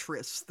and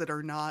interests that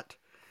are not,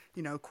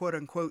 quote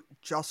unquote,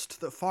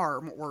 just the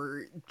farm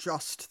or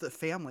just the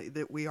family,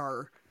 that we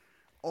are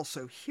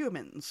also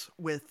humans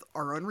with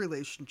our own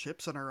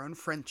relationships and our own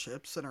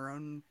friendships and our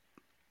own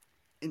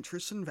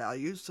interests and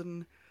values,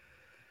 and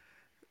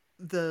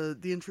the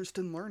interest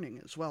in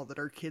learning as well, that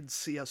our kids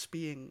see us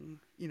being,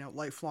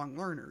 lifelong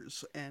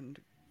learners and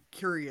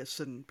curious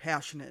and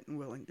passionate and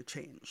willing to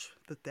change.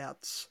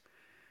 That's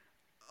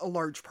a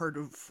large part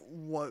of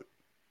what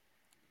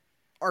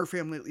our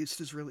family, at least,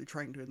 is really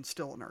trying to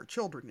instill in our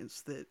children,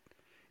 is that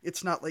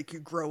it's not like you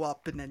grow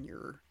up and then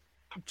you're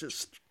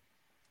just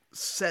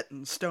set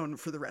in stone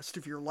for the rest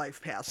of your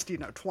life past,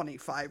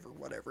 25 or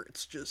whatever.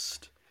 It's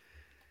just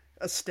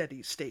a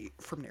steady state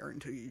from there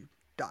until you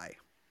die,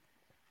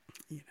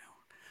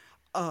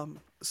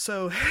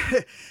 So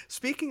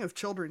speaking of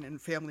children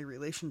and family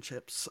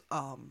relationships,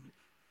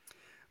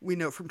 we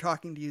know from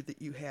talking to you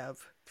that you have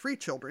 3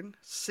 children,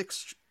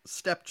 6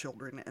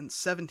 stepchildren, and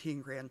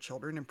 17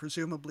 grandchildren, and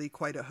presumably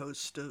quite a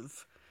host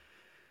of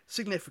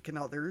significant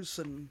others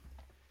and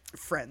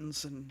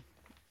friends and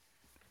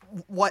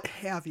what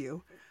have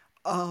you.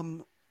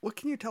 What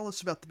can you tell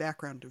us about the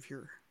background of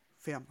your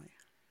family?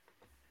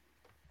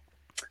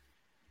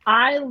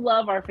 I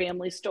love our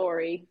family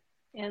story,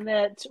 and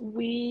that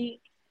we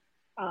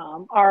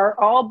are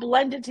all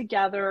blended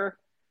together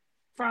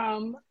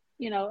from,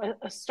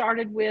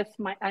 started with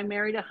I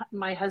married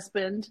my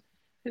husband,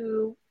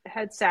 who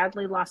had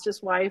sadly lost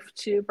his wife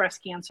to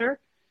breast cancer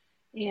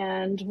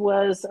and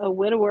was a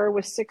widower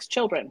with 6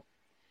 children.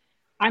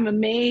 I'm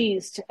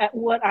amazed at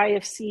what I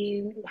have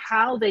seen,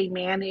 how they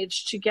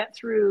managed to get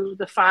through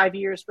the 5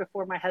 years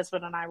before my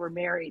husband and I were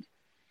married.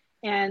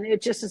 And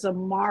it just is a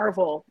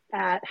marvel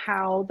at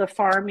how the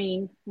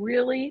farming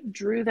really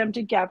drew them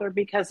together,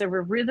 because there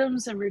were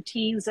rhythms and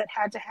routines that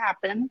had to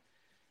happen.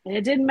 And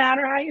it didn't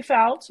matter how you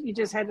felt. You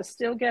just had to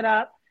still get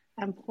up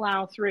and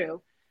plow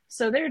through.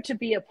 So they're to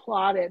be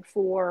applauded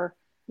for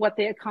what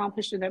they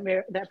accomplished in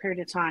that period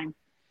of time.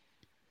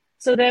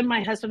 So then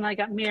my husband and I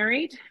got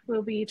married.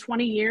 We'll be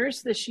 20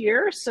 years this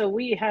year. So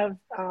we have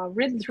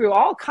ridden through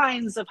all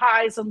kinds of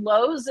highs and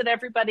lows that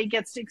everybody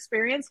gets to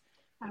experience.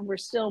 And we're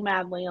still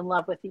madly in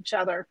love with each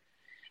other.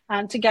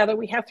 And together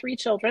we have 3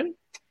 children.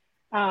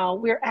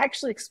 We're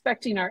actually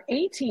expecting our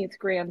 18th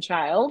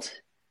grandchild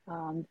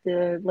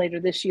later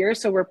this year.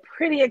 So we're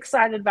pretty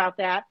excited about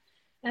that.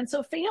 And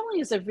so family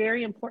is a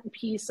very important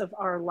piece of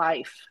our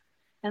life.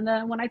 And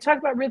then when I talk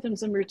about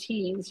rhythms and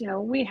routines,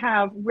 we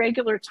have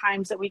regular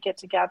times that we get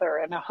together,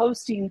 and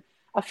hosting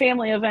a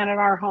family event at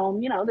our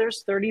home,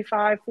 there's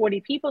 35,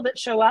 40 people that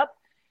show up,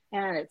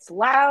 and it's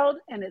loud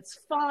and it's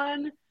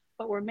fun,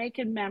 but we're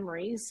making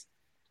memories.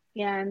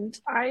 And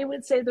I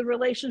would say the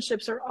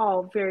relationships are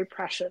all very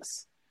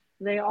precious.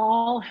 They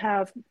all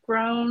have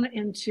grown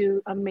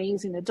into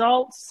amazing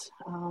adults.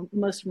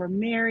 Most of them are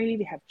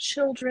married, have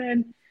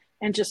children,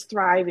 and just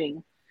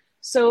thriving.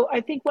 So I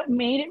think what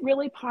made it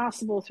really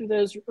possible through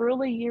those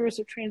early years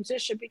of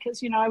transition,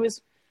 because, I was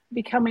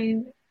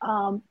becoming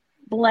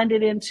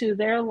blended into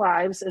their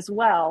lives as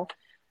well,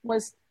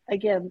 was,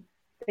 again,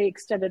 they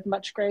extended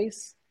much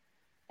grace,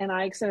 and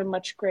I extended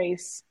much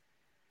grace.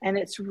 And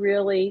it's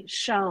really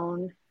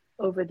shown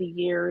over the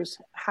years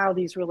how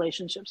these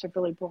relationships have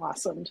really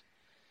blossomed.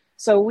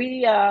 So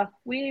we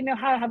know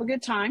how to have a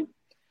good time.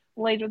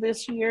 Later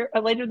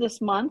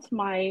this month,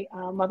 my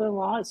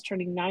mother-in-law is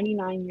turning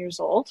 99 years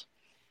old.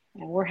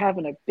 And we're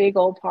having a big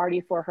old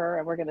party for her,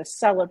 and we're going to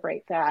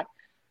celebrate that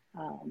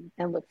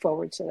and look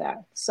forward to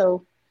that.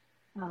 So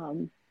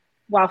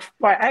while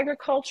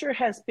agriculture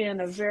has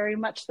been very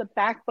much the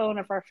backbone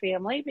of our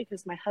family,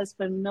 because my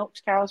husband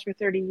milked cows for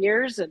 30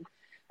 years, and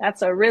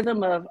that's a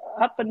rhythm of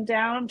up and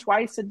down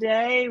twice a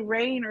day,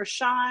 rain or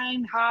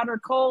shine, hot or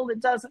cold, it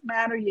doesn't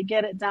matter, you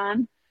get it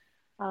done.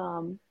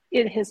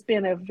 It has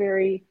been a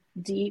very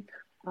deep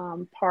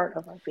part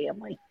of our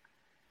family.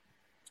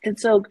 And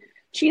so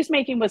cheese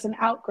making was an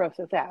outgrowth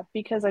of that,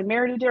 because I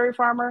married a dairy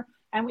farmer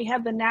and we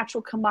had the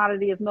natural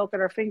commodity of milk at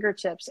our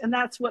fingertips. And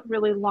that's what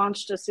really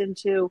launched us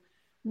into,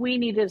 we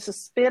needed to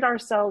spit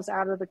ourselves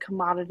out of the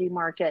commodity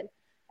market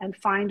and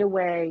find a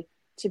way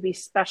to be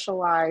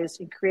specialized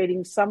in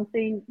creating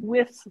something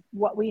with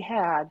what we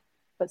had,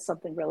 but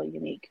something really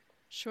unique.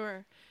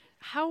 Sure.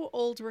 How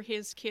old were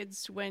his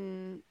kids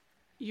when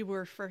you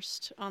were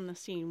first on the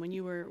scene, when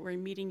you were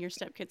meeting your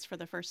stepkids for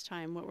the first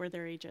time? What were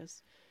their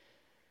ages?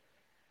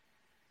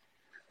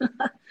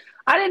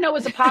 I didn't know it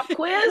was a pop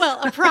quiz.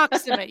 Well,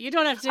 approximate. You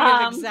don't have to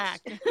give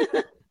exact.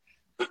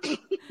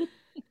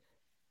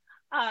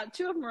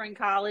 Two of them were in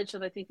college,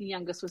 and I think the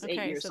youngest was 8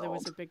 years old. So there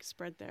was a big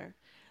spread there.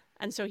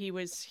 And so he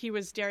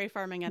was dairy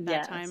farming at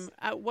that time.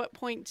 At what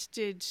point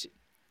is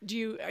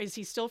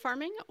he still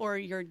farming, or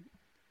you're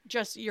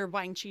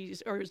buying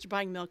cheese or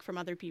buying milk from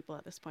other people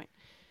at this point?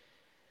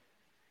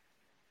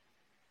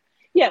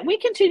 Yeah, we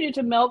continued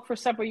to milk for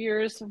several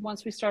years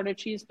once we started a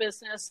cheese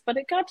business, but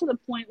it got to the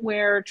point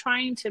where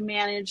trying to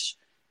manage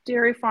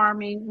dairy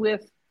farming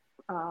with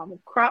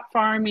crop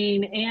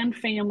farming and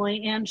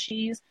family and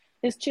cheese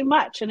is too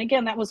much. And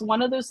again, that was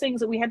one of those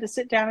things that we had to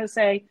sit down and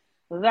say,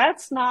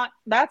 that's not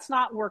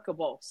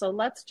workable. So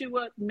let's do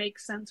what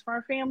makes sense for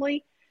our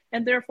family.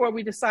 And therefore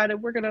we decided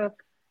we're going to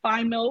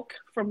buy milk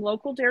from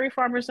local dairy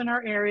farmers in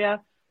our area,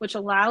 which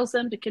allows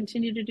them to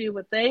continue to do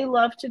what they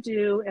love to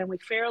do, and we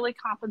fairly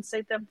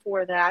compensate them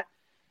for that.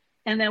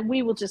 And then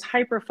we will just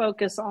hyper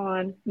focus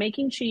on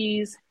making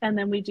cheese, and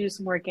then we do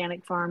some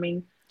organic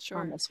farming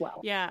as well.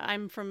 Yeah,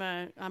 I'm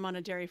on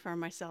a dairy farm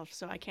myself,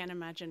 so I can't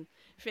imagine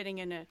fitting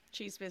in a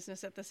cheese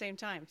business at the same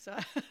time. So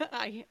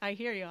I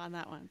hear you on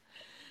that one.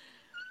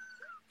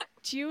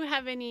 Do you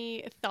have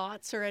any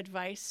thoughts or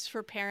advice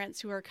for parents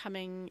who are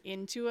coming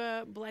into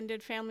a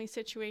blended family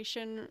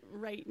situation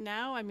right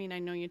now? I mean, I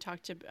know you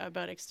talked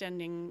about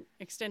extending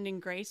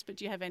grace, but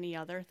do you have any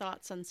other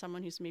thoughts on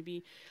someone who's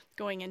maybe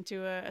going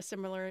into a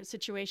similar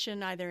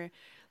situation, either,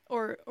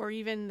 or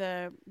even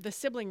the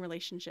sibling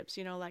relationships?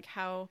 You know, like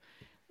how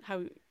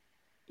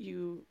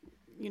you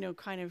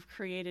kind of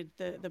created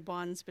the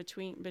bonds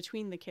between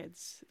the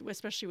kids,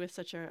 especially with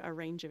such a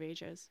range of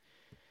ages.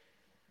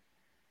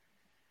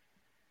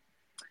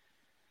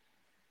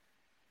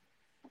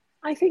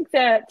 I think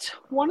that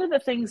one of the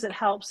things that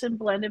helps in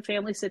blended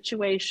family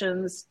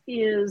situations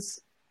is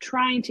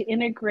trying to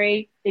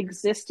integrate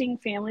existing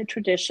family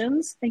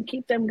traditions and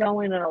keep them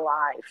going and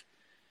alive.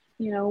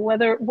 You know,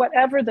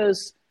 whatever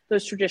those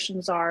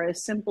traditions are,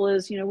 as simple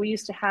as, we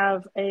used to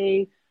have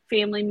a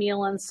family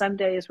meal on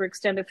Sundays where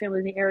extended family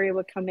in the area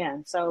would come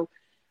in. So,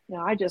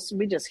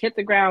 we just hit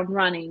the ground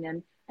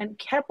running and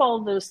kept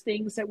all those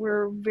things that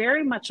were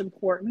very much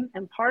important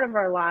and part of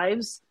our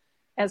lives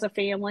as a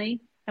family.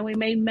 And we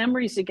made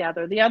memories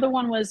together. The other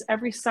one was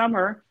every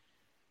summer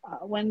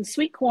when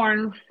sweet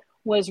corn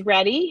was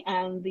ready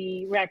and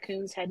the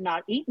raccoons had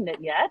not eaten it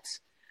yet,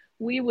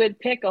 we would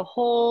pick a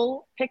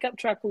whole pickup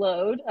truck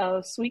load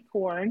of sweet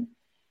corn.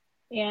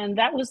 And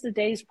that was the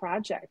day's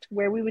project,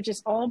 where we would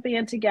just all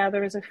band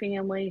together as a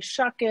family,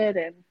 shuck it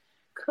and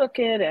cook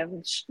it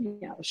and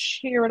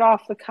shear it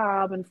off the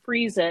cob and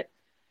freeze it.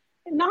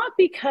 Not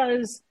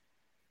because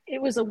it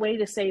was a way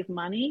to save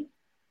money,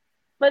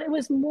 but it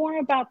was more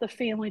about the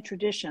family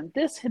tradition.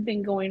 This had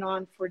been going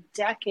on for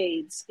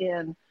decades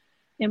in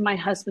my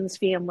husband's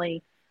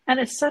family. And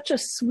it's such a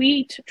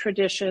sweet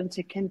tradition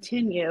to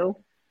continue,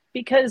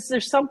 because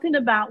there's something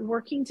about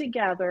working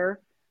together,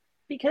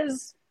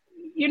 because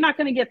you're not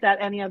going to get that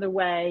any other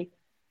way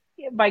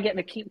by getting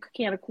a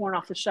can of corn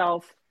off the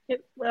shelf.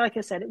 Like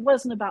I said, it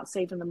wasn't about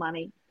saving the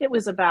money. It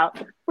was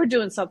about, we're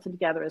doing something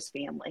together as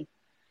family.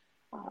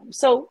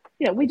 So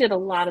we did a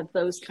lot of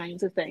those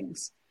kinds of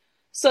things.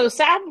 So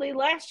sadly,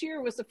 last year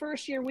was the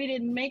first year we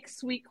didn't make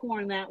sweet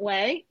corn that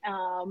way,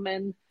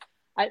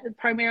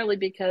 primarily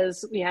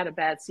because we had a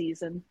bad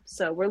season.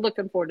 So we're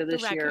looking forward to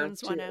this year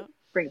to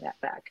bring that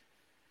back.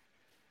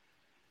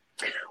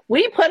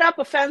 We put up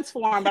a fence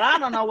for them, but I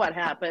don't know what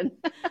happened.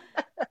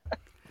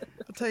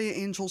 I'll tell you,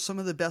 Angel, some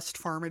of the best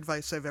farm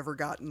advice I've ever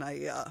gotten.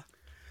 The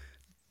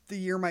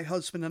year my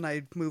husband and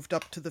I moved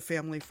up to the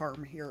family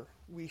farm here,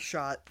 we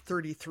shot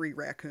 33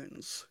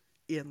 raccoons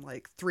in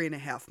like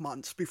 3.5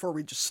 months before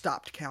we just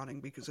stopped counting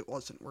because it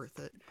wasn't worth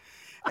it.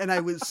 And I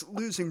was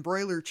losing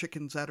broiler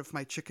chickens out of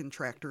my chicken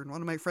tractor. And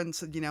one of my friends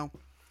said,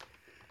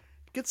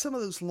 get some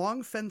of those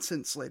long fence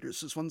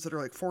insulators, those ones that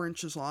are like 4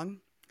 inches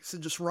long. He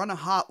said, just run a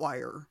hot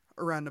wire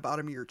around the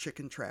bottom of your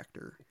chicken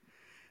tractor.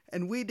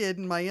 And we did,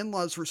 and my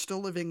in-laws were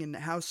still living in the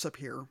house up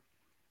here.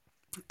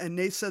 And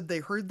they said they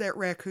heard that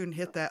raccoon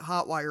hit that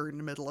hot wire in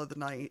the middle of the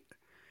night.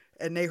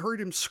 And they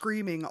heard him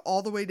screaming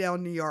all the way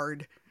down the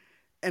yard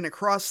and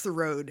across the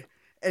road,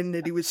 and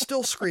that he was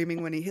still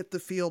screaming when he hit the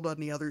field on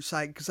the other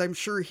side, because I'm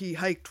sure he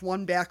hiked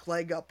one back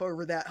leg up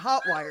over that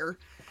hot wire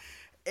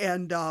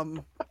and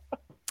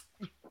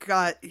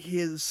got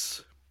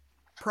his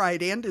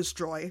pride and his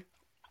joy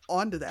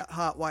onto that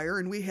hot wire.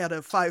 And we had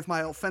a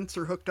 5-mile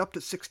fencer hooked up to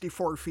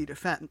 64 feet of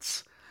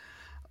fence.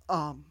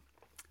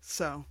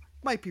 So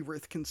might be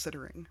worth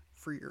considering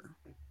for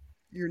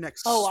your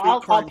next. Oh,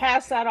 I'll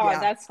pass that on. Yeah.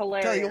 That's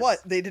hilarious. Tell you what,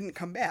 they didn't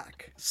come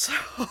back. So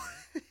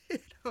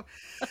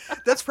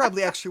that's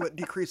probably actually what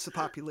decreased the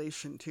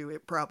population too.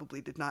 It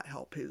probably did not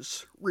help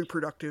his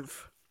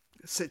reproductive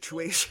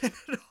situation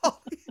at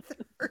all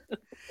either.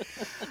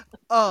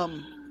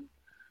 Um,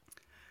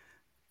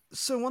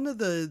 so one of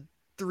the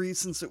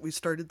reasons that we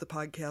started the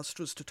podcast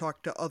was to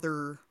talk to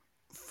other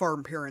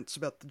farm parents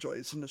about the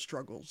joys and the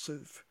struggles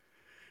of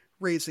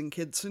raising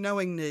kids. So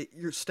knowing that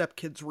your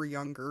stepkids were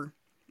younger,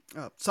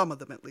 some of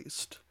them at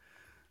least,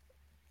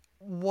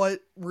 what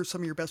were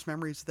some of your best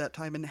memories at that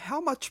time, and how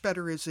much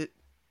better is it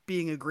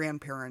being a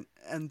grandparent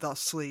and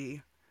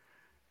thusly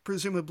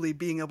presumably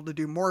being able to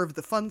do more of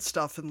the fun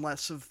stuff and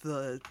less of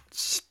the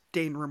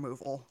stain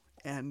removal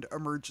and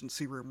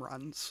emergency room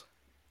runs?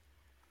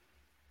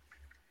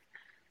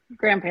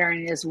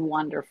 Grandparenting is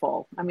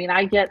wonderful. I mean,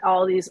 I get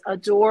all these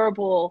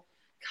adorable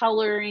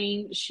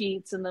coloring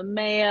sheets in the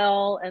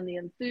mail and the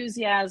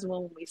enthusiasm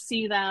when we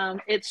see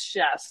them. It's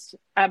just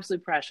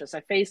absolutely precious.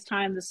 I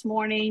FaceTime this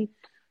morning,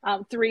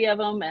 3 of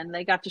them, and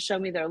they got to show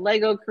me their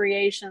Lego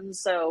creations.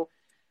 So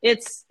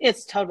it's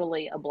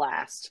totally a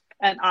blast.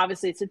 And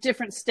obviously it's a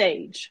different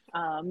stage.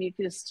 You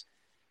just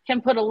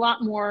can put a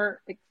lot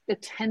more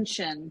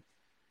attention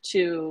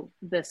to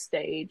this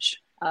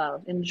stage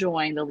of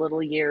enjoying the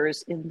little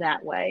years in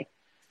that way.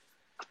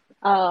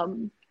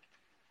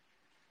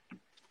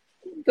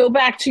 Go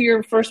back to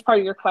your first part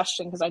of your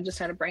question, because I just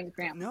had a brain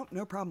cramp.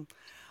 No problem.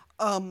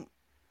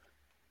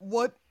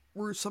 What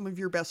were some of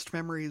your best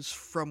memories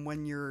from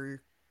when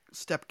your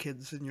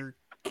stepkids and your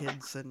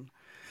kids and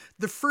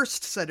the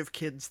first set of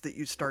kids that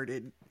you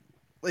started?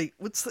 Like,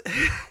 what's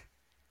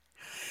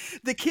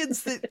the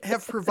kids that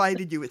have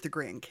provided you with the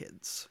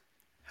grandkids?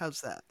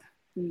 How's that?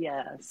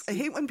 Yes. I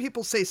hate when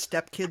people say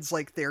stepkids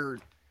like they're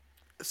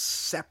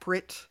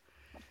separate.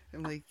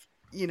 I'm like,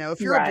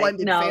 if you're a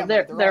blended family,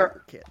 they're all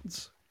your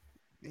kids.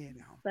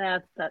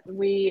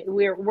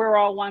 We're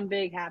all one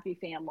big happy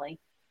family.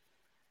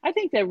 I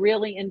think they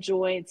really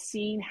enjoyed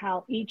seeing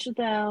how each of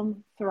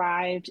them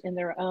thrived in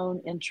their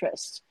own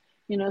interests.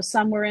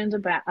 Some were into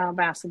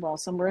basketball,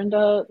 some were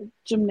into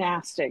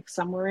gymnastics,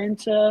 some were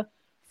into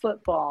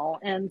football.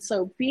 And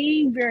so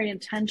being very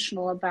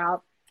intentional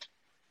about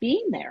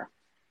being there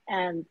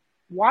and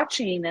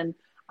watching. And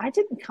I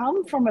didn't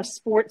come from a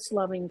sports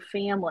loving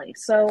family.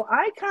 So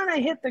I kind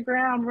of hit the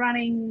ground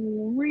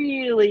running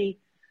really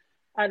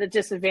at a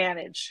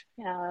disadvantage.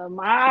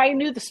 I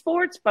knew the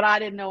sports, but I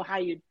didn't know how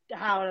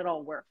it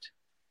all worked.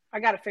 I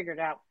got it figured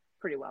out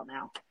pretty well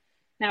now.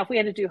 Now, if we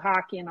had to do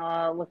hockey and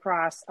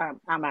lacrosse,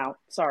 I'm out.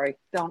 Sorry,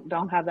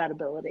 don't have that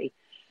ability.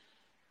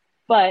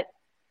 But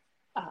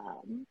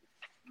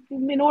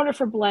in order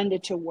for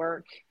blended to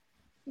work,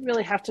 you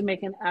really have to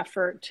make an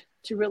effort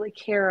to really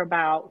care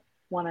about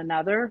one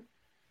another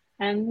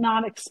and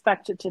not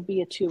expect it to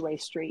be a two-way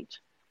street.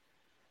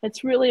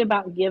 It's really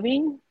about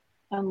giving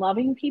and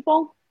loving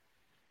people,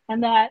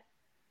 and that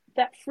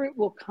fruit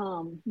will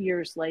come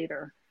years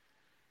later.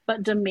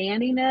 But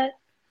demanding it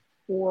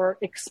or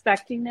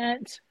expecting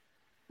it,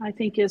 I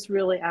think, is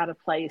really out of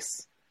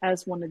place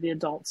as one of the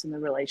adults in the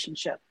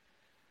relationship.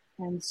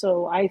 And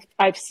so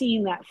I've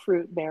seen that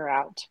fruit bear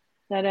out,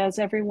 that as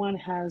everyone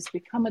has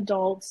become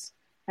adults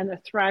and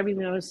they're thriving in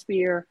their own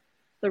sphere,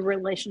 the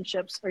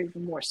relationships are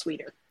even more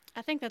sweeter.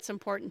 I think that's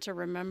important to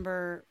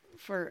remember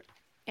for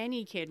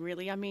any kid,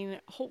 really. I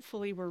mean,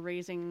 hopefully we're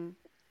raising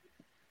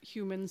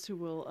humans who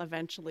will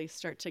eventually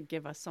start to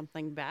give us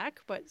something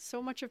back. But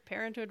so much of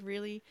parenthood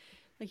really,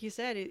 like you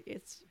said,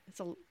 it's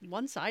a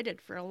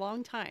one-sided for a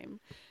long time.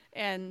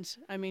 And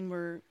I mean,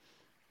 we're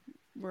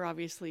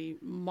obviously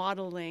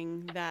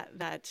modeling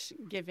that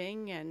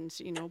giving and,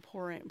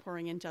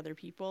 pouring into other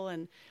people.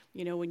 And,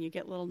 when you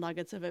get little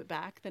nuggets of it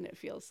back, then it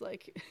feels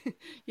like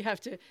you have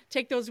to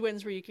take those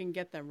wins where you can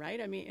get them,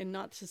 right? I mean, and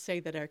not to say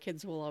that our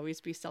kids will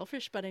always be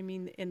selfish, but I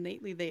mean,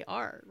 innately they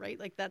are, right?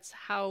 Like that's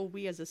how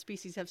we as a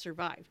species have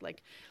survived.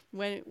 Like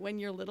when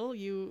you're little,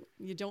 you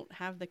don't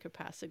have the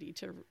capacity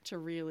to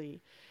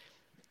really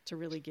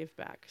give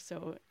back.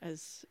 So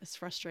as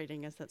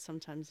frustrating as that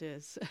sometimes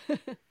is,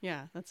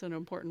 yeah, that's an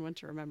important one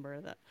to remember,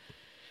 that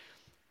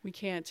we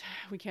can't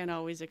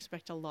always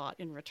expect a lot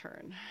in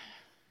return.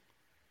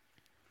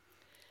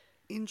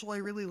 Angel, I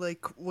really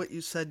like what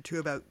you said too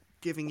about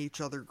giving each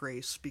other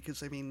grace,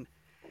 because I mean,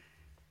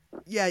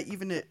 yeah,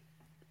 even at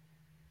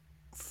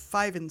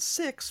 5 and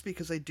 6,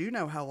 because I do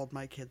know how old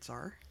my kids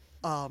are,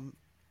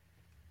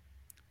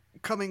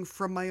 coming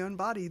from my own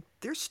body,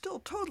 they're still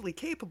totally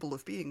capable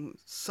of being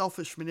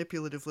selfish,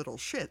 manipulative little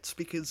shits,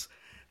 because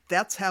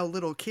that's how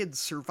little kids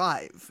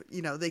survive.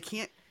 They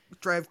can't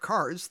drive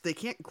cars, they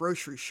can't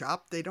grocery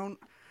shop, they don't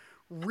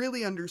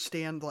really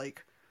understand,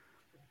 like,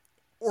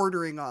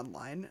 ordering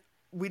online.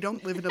 We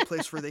don't live in a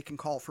place where they can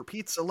call for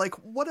pizza. Like,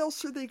 what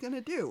else are they going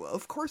to do?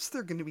 Of course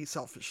they're going to be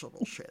selfish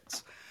little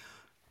shits.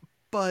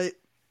 But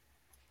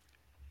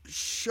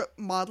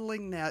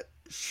modeling that,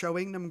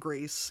 showing them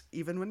grace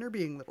even when they're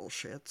being little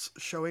shits,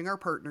 showing our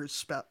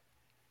partners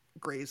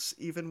grace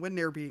even when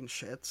they're being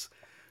shits,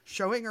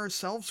 showing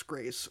ourselves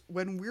grace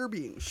when we're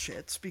being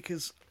shits,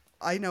 because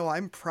I know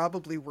I'm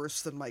probably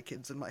worse than my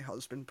kids and my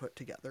husband put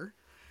together,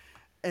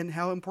 and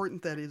how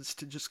important that is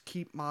to just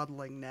keep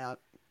modeling that,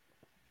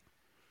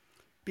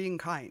 being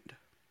kind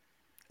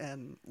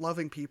and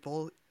loving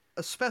people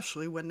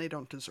especially when they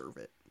don't deserve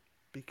it.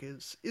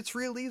 Because it's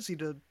real easy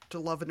to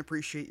love and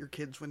appreciate your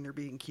kids when they're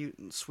being cute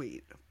and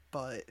sweet,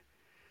 but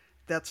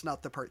that's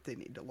not the part they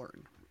need to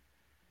learn,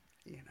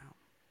 you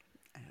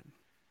know.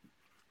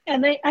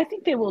 And I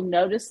think they will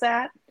notice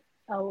that,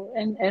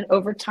 and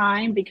over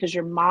time, because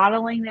you're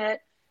modeling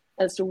it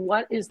as to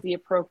what is the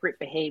appropriate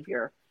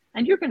behavior,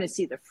 and you're going to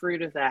see the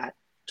fruit of that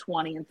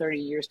 20 and 30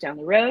 years down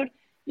the road.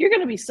 You're going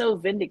to be so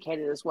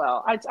vindicated as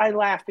well. I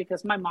laugh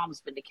because my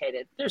mom's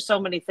vindicated. There's so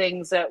many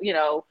things that, you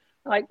know,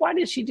 like, why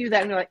did she do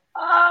that? And you're like,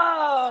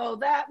 oh,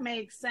 that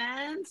makes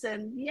sense.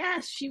 And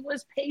yes, she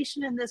was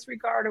patient in this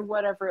regard or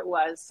whatever it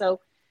was.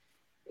 So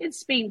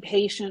it's being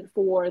patient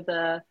for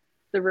the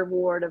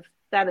reward of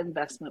that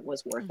investment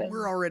was worth it.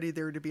 We're already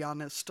there, to be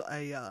honest.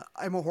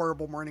 I'm a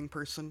horrible morning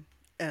person,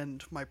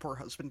 and my poor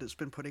husband has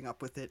been putting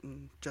up with it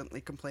and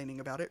gently complaining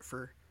about it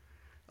for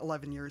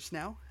 11 years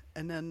now.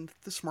 And then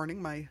this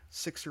morning, my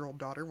 6-year-old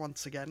daughter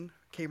once again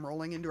came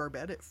rolling into our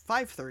bed at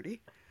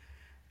 5:30.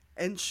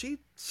 And she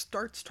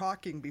starts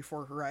talking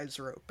before her eyes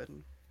are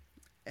open,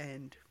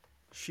 and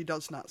she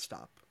does not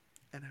stop.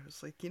 And I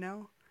was like, you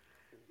know,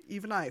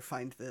 even I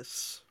find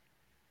this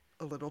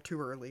a little too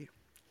early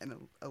and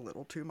a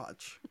little too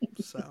much.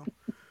 So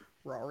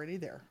we're already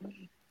there.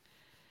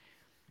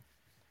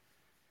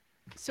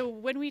 So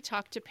when we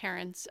talk to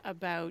parents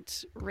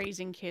about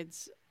raising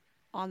kids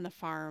on the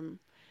farm,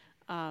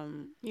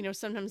 you know,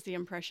 sometimes the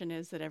impression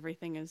is that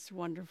everything is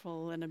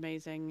wonderful and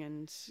amazing,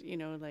 and, you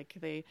know, like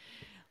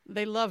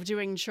they love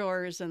doing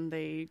chores and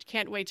they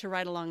can't wait to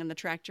ride along in the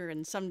tractor.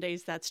 And some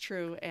days that's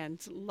true,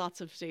 and lots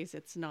of days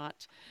it's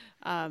not.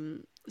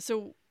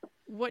 So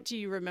what do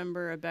you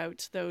remember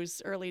about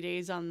those early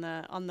days on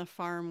the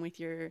farm with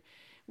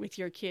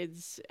your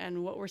kids,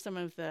 and what were some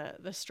of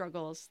the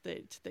struggles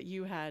that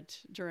you had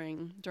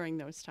during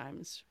those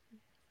times,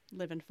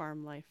 living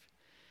farm life?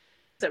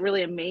 That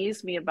really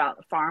amazed me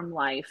about farm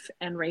life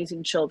and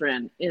raising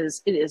children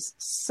is it is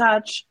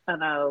such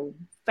a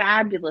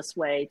fabulous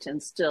way to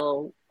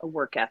instill a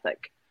work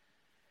ethic,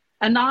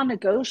 a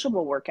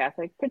non-negotiable work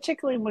ethic,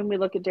 particularly when we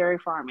look at dairy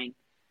farming.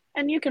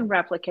 And you can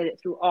replicate it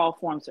through all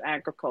forms of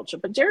agriculture.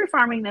 But dairy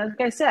farming, like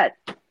I said,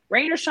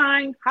 rain or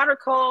shine, hot or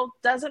cold,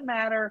 doesn't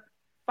matter.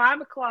 5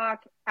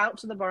 o'clock, out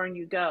to the barn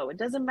you go. It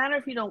doesn't matter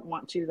if you don't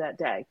want to that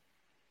day.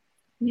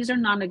 These are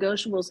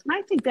non-negotiables. And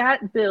I think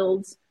that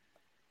builds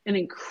an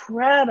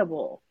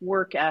incredible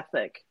work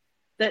ethic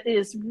that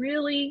is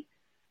really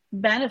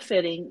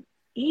benefiting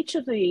each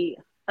of the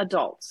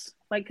adults,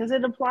 like, because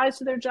it applies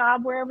to their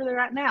job wherever they're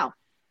at now.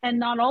 And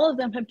not all of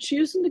them have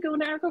chosen to go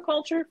into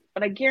agriculture,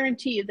 but I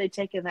guarantee you they've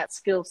taken that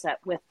skill set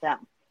with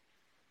them.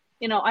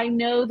 You know, I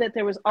know that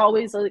there was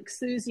always an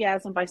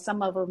enthusiasm by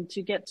some of them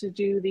to get to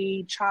do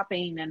the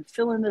chopping and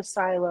filling the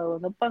silo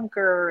and the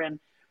bunker and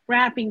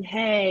wrapping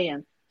hay,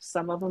 and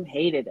some of them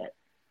hated it,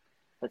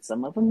 but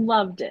some of them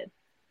loved it.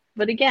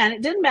 But again,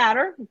 it didn't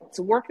matter. It's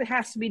a work that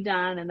has to be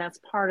done, and that's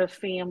part of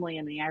family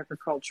and the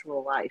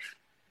agricultural life.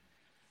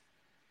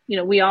 You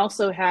know, we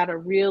also had a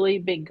really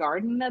big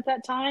garden at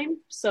that time.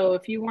 So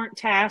if you weren't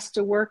tasked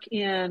to work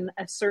in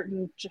a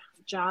certain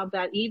job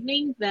that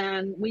evening,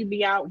 then we'd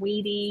be out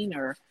weeding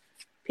or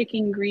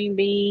picking green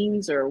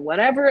beans or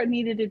whatever it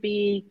needed to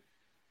be,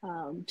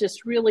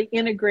 just really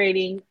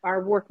integrating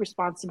our work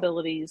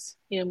responsibilities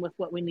in with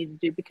what we need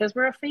to do because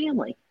we're a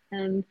family.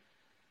 And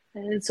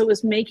so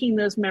it's making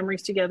those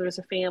memories together as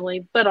a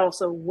family, but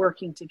also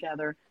working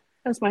together.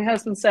 As my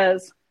husband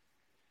says,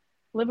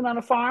 living on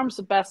a farm is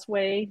the best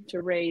way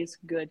to raise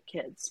good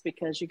kids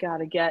because you got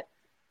to get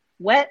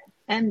wet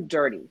and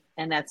dirty.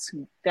 And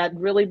that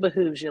really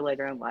behooves you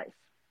later in life.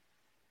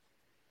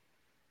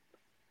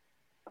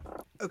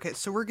 Okay,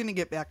 so we're going to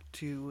get back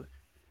to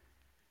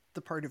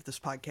the part of this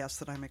podcast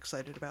that I'm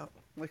excited about.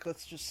 Like,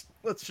 let's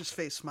just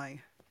face my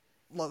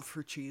love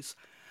for cheese.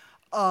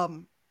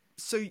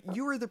 So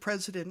you were the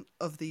president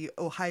of the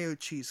Ohio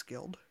Cheese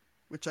Guild,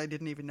 which I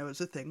didn't even know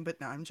was a thing, but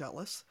now I'm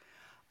jealous.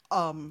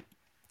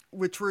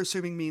 Which we're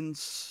assuming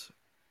means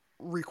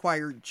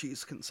required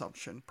cheese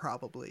consumption,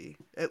 probably,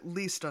 at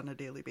least on a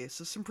daily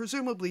basis, and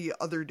presumably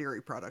other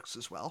dairy products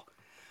as well.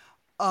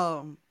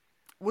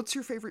 What's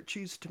your favorite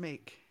cheese to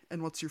make,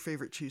 and what's your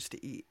favorite cheese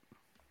to eat?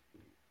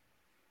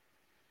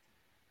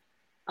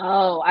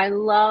 Oh, I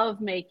love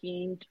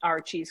making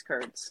our cheese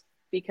curds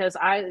because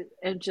I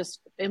am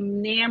just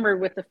enamored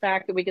with the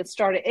fact that we can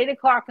start at 8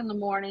 o'clock in the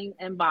morning,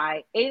 and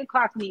by 8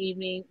 o'clock in the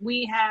evening,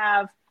 we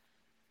have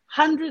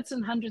hundreds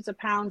and hundreds of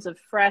pounds of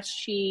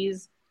fresh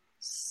cheese,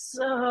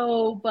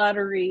 so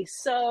buttery,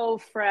 so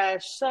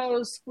fresh,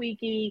 so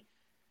squeaky,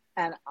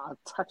 and a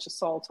touch of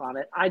salt on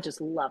it. I just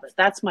love it.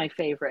 That's my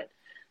favorite.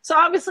 So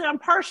obviously I'm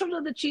partial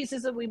to the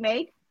cheeses that we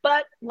make,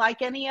 but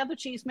like any other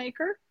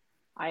cheesemaker,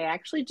 I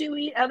actually do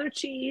eat other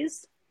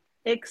cheese,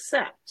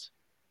 except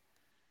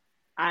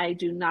I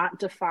do not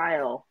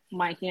defile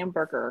my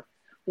hamburger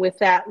with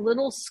that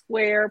little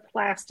square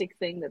plastic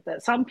thing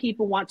that some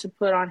people want to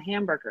put on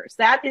hamburgers.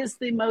 That is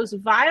the most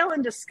vile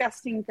and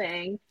disgusting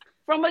thing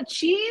from a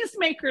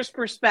cheesemaker's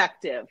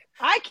perspective.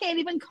 I can't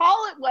even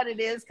call it what it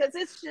is because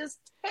it's just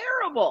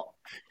terrible.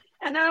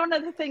 And one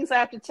of the things I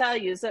have to tell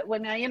you is that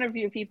when I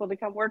interview people to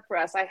come work for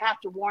us, I have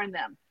to warn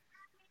them.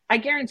 I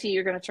guarantee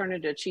you're going to turn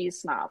into a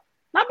cheese snob.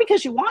 Not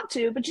because you want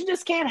to, but you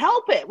just can't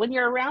help it. When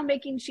you're around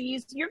making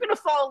cheese, you're going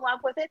to fall in love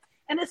with it.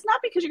 And it's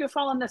not because you're going to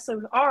fall in love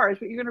with ours,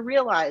 but you're going to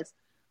realize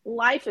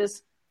life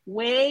is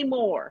way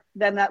more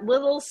than that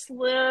little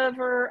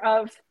sliver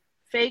of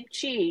fake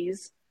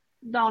cheese.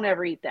 Don't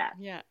ever eat that.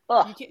 Yeah.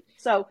 Ugh.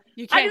 So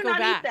you can't go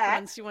back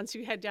that. once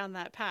you head down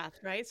that path,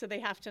 right? So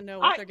they have to know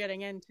what they're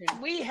getting into.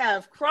 We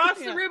have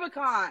crossed the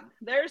Rubicon.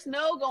 There's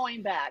no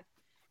going back.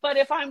 But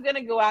if I'm going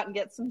to go out and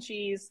get some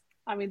cheese,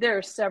 I mean, there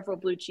are several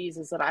blue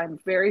cheeses that I'm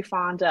very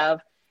fond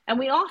of. And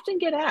we often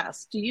get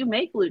asked, do you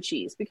make blue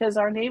cheese? Because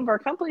our name of our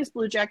company is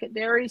Blue Jacket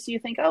Dairy. So you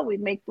think, oh,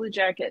 we'd make Blue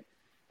Jacket,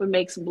 would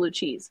make some blue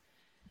cheese.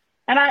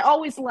 And I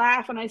always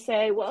laugh and I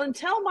say, well,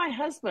 until my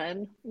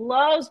husband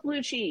loves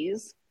blue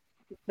cheese,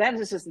 that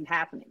just isn't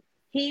happening.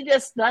 He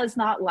just does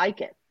not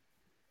like it.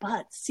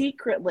 But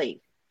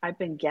secretly, I've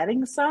been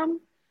getting some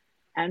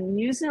and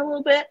using it a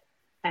little bit,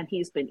 and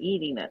he's been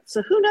eating it.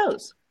 So who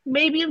knows?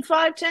 Maybe in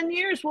 5-10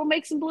 years, we'll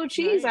make some blue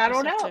cheese. I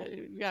don't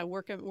know.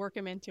 Work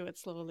him into it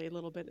slowly, a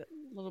little bit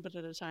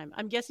at a time.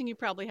 I'm guessing you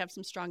probably have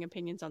some strong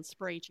opinions on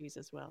spray cheese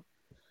as well.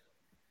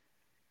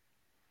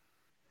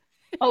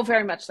 Oh,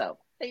 very much so.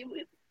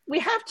 We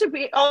have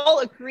to all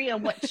agree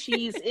on what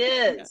cheese is.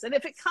 Yeah. And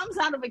if it comes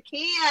out of a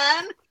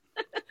can,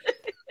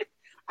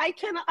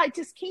 I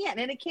just can't.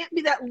 And it can't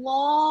be that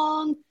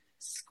long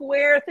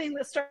square thing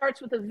that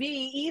starts with a V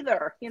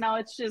either.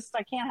 It's just,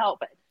 I can't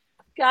help it.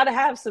 Got to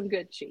have some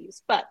good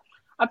cheese, but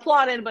I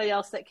applaud anybody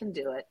else that can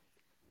do it.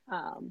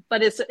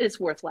 But it's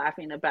worth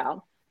laughing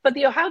about. But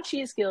the Ohio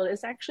Cheese Guild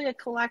is actually a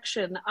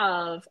collection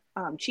of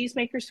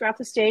cheesemakers throughout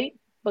the state,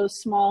 both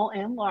small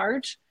and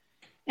large,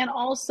 and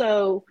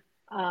also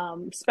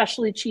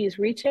specialty cheese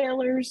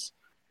retailers,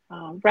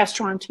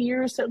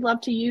 restaurateurs that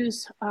love to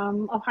use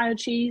Ohio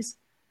cheese,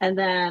 and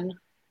then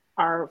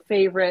our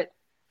favorite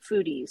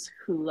foodies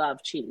who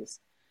love cheese.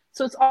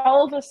 So it's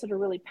all of us that are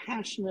really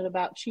passionate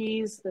about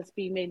cheese that's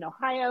being made in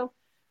Ohio,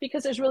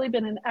 because there's really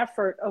been an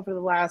effort over the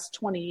last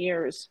 20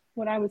 years,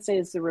 what I would say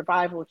is the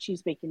revival of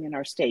cheese making in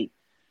our state.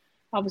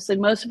 Obviously,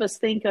 most of us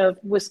think of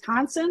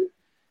Wisconsin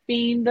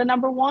being the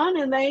number one,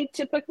 and they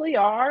typically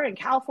are, and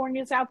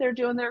California's out there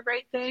doing their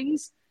great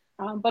things.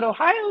 But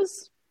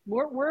Ohio's,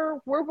 we're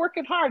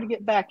working hard to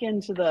get back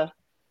into the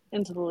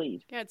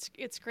lead. Yeah,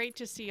 it's great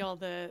to see all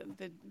the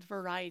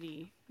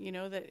variety.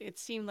 That it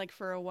seemed like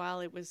for a while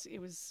it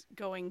was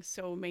going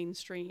so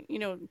mainstream.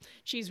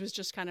 Cheese was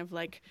just kind of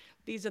like,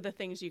 these are the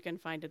things you can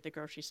find at the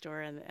grocery store,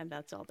 and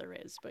that's all there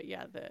is. But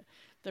yeah,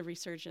 the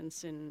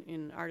resurgence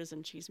in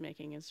artisan cheese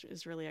making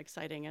is really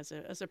exciting as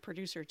a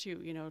producer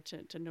too.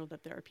 To know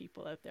that there are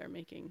people out there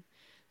making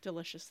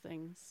delicious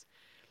things.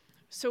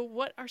 So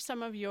what are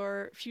some of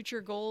your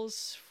future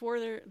goals for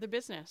the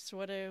business?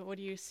 What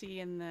do you see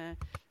in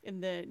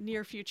the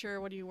near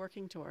future? What are you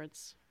working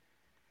towards?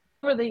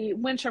 For the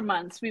winter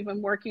months, we've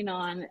been working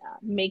on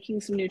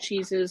making some new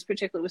cheeses,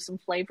 particularly with some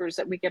flavors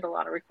that we get a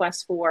lot of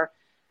requests for.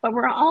 But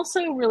we're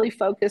also really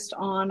focused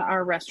on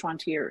our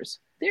restaurateurs.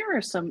 There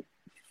are some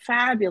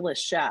fabulous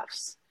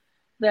chefs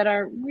that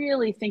are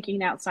really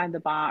thinking outside the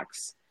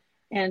box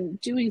and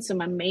doing some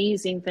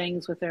amazing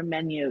things with their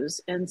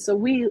menus. And so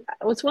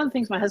it's one of the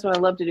things my husband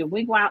and I love to do.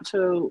 We go out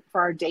for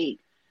our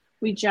date.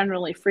 We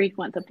generally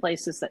frequent the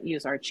places that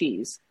use our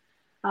cheese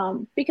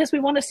because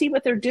we want to see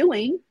what they're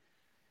doing.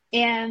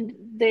 And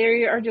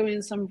they are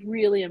doing some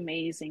really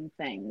amazing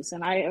things.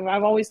 And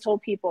I've always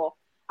told people,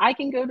 I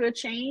can go to a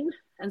chain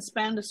and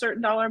spend a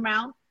certain dollar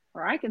amount,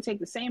 or I can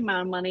take the same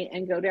amount of money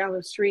and go down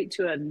the street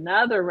to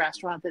another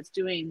restaurant that's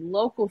doing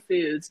local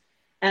foods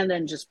and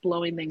then just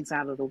blowing things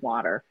out of the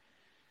water.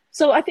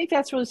 So I think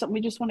that's really something we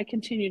just want to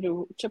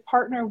continue to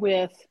partner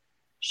with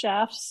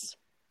chefs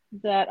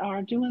that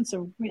are doing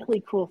some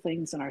really cool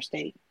things in our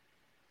state.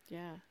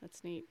 Yeah,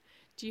 that's neat.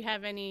 Do you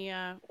have any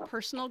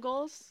personal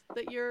goals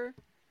that you're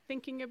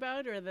thinking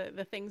about, or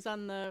the things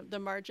on the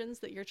margins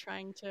that you're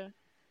trying to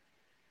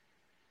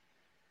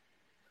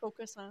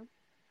focus on?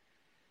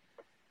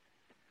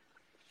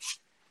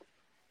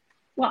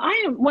 Well,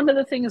 I am, one of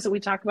the things that we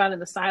talk about in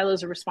the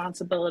silos of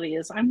responsibility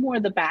is I'm more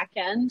the back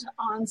end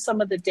on some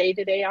of the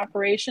day-to-day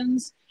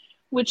operations,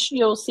 which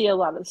you'll see a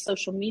lot of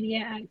social media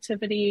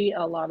activity,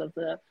 a lot of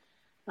the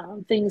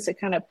things that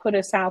kind of put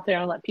us out there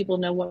and let people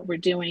know what we're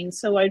doing.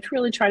 So I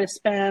really try to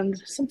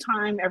spend some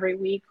time every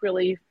week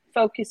really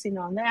focusing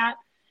on that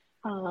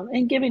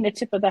and giving a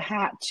tip of the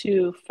hat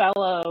to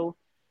fellow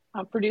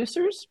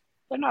producers.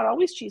 They're not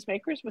always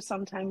cheesemakers, but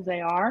sometimes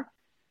they are,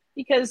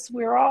 because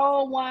we're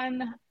all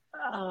one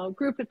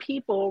group of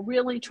people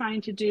really trying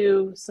to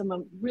do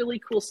some really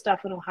cool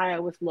stuff in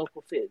Ohio with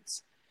local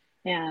foods.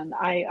 And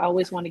I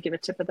always want to give a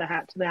tip of the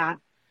hat to that.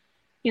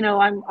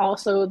 I'm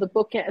also the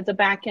book at the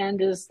back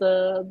end is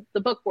the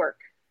book work.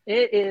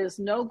 It is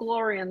no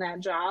glory in that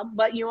job,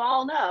 but you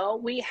all know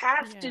we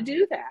have to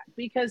do that,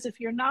 because if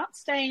you're not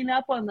staying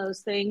up on those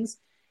things,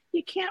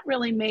 you can't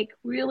really make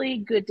really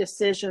good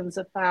decisions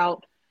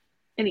about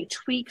any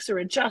tweaks or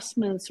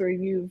adjustments, or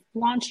you've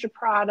launched a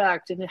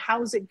product and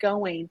how's it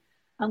going,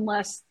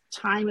 unless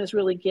time is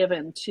really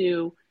given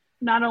to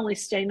not only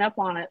staying up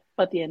on it,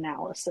 but the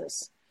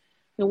analysis.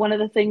 And one of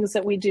the things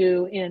that we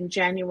do in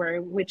January,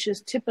 which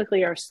is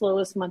typically our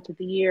slowest month of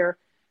the year,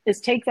 is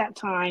take that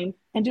time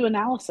and do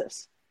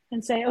analysis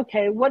and say,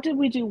 okay, what did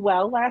we do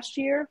well last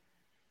year?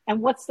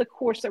 And what's the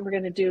course that we're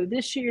going to do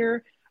this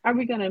year? Are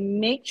we going to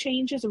make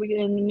changes? Are we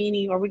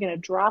going to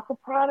drop a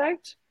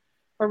product?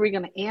 Are we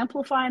going to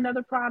amplify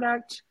another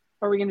product?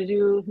 Or are we going to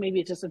do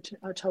maybe just a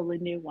totally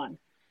new one?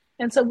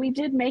 And so we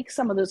did make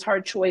some of those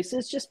hard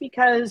choices, just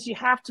because you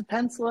have to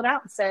pencil it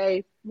out and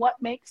say what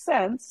makes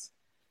sense,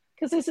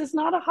 because this is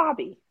not a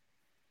hobby.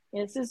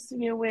 It's just,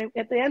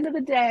 at the end of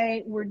the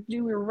day,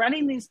 we're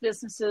running these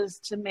businesses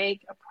to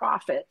make a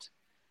profit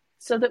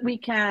so that we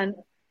can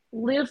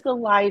live the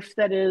life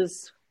that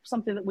is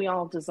something that we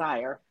all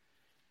desire.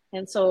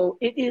 And so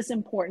it is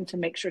important to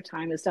make sure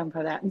time is done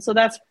for that. And so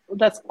that's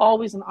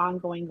always an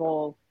ongoing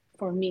goal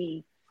for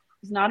me,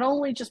 is not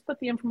only just put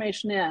the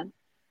information in,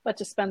 but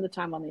to spend the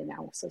time on the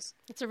analysis.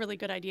 It's a really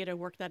good idea to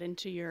work that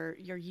into your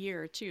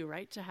year too,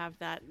 right? To have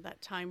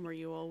that time where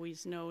you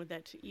always know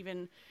that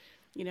even,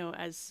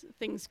 as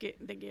things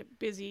get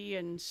busy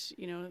and,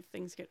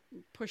 things get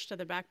pushed to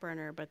the back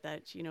burner, but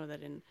that,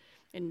 that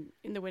in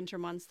the winter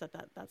months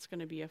that's going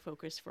to be a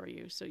focus for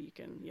you. So you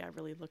can,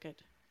 really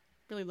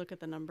look at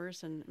the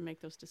numbers and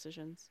make those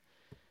decisions.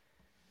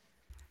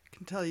 I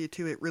can tell you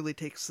too, it really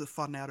takes the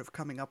fun out of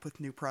coming up with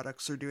new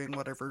products or doing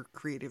whatever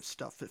creative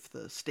stuff if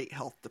the state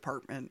health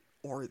department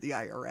or the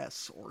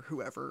IRS or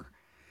whoever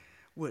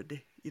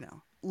would,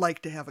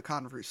 like to have a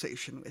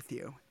conversation with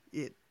you.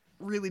 It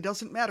really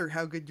doesn't matter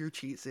how good your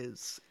cheese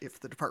is if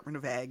the Department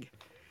of Ag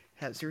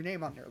has your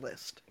name on their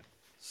list.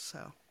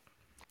 So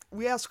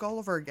we ask all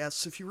of our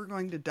guests, if you were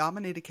going to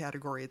dominate a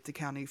category at the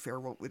county fair,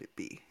 what would it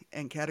be?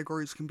 And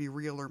categories can be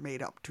real or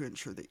made up to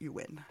ensure that you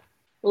win.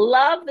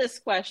 Love this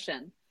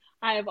question.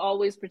 I have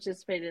always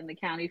participated in the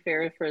county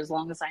fair for as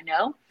long as I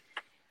know.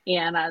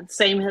 And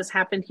same has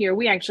happened here.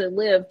 We actually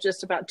live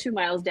just about 2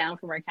 miles down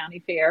from our county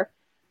fair.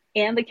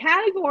 And the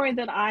category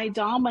that I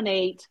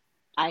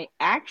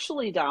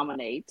actually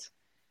dominate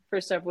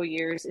for several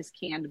years is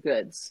canned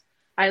goods.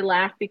 I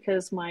laugh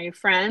because my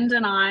friend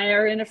and I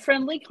are in a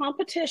friendly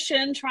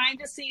competition trying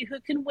to see who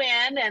can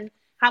win and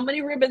how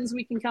many ribbons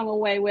we can come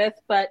away with.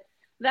 But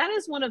that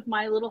is one of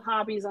my little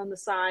hobbies on the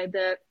side,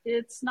 that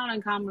it's not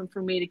uncommon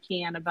for me to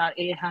can about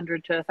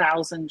 800 to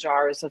 1,000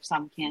 jars of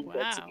some canned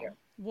goods a year.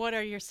 What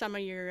are some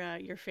of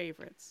your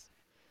favorites?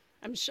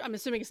 I'm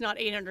assuming it's not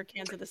 800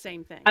 cans of the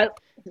same thing. It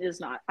is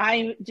not.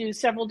 I do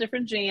several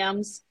different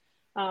jams.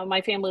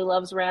 My family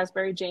loves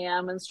raspberry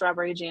jam and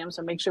strawberry jam,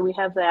 so make sure we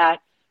have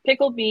that.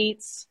 Pickled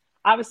beets,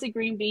 obviously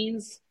green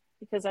beans,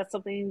 because that's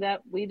something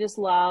that we just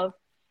love.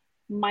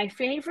 My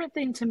favorite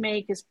thing to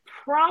make is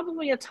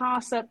probably a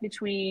toss-up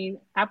between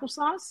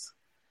applesauce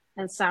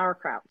and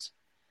sauerkraut.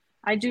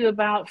 I do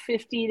about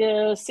 50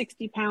 to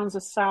 60 pounds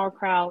of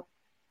sauerkraut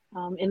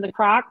in the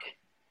crock.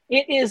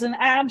 It is an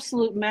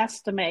absolute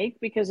mess to make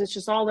because it's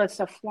just all that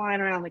stuff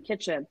flying around the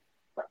kitchen.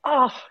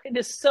 But, it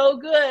is so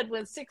good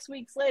when 6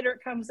 weeks later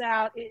it comes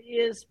out. It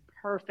is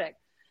perfect.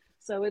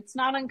 So it's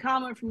not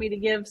uncommon for me to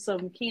give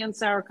some canned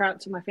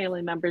sauerkraut to my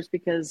family members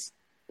because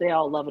they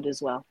all love it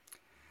as well.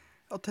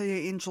 I'll tell you,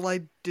 Angel,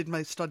 I did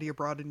my study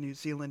abroad in New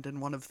Zealand,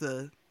 and one of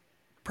the,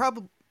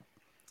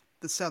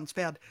 this sounds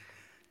bad,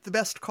 the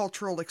best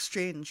cultural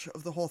exchange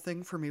of the whole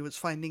thing for me was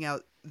finding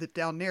out that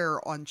down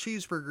there on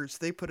cheeseburgers,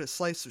 they put a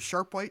slice of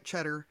sharp white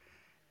cheddar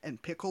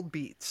and pickled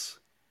beets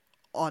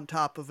on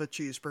top of a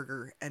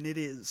cheeseburger, and it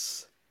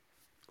is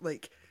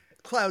like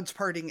clouds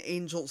parting,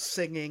 angels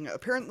singing.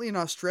 Apparently in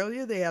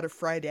Australia, they had a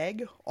fried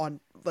egg on,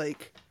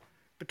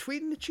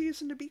 between the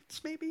cheese and the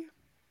beets, maybe?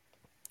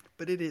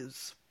 But it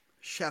is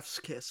chef's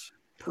kiss.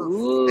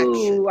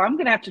 Perfection. Ooh, I'm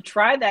gonna have to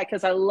try that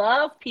because I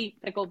love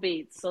pickled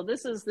beets. So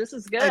this is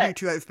good. I do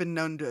too. I've been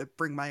known to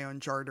bring my own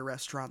jar to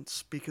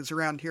restaurants because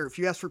around here, if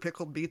you ask for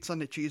pickled beets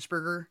on a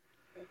cheeseburger,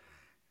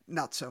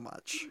 not so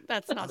much.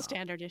 That's not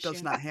standard issue.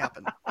 Does not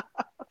happen.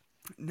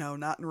 No,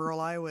 not in rural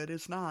Iowa. It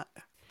is not.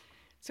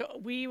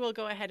 So we will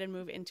go ahead and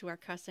move into our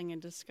cussing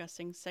and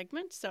discussing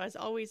segment. So as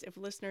always, if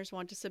listeners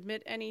want to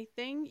submit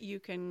anything, you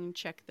can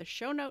check the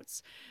show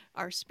notes.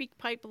 Our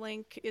SpeakPipe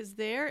link is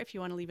there if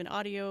you want to leave an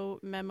audio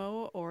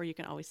memo, or you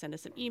can always send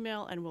us an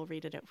email and we'll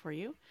read it out for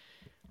you.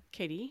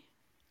 Katie,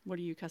 what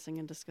are you cussing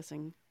and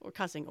discussing?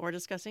 Cussing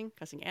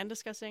and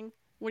discussing?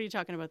 What are you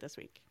talking about this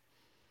week?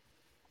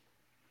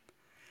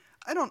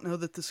 I don't know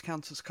that this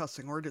counts as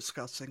cussing or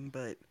discussing,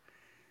 but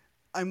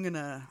I'm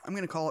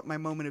gonna call it my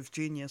moment of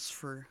genius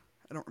for,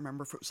 I don't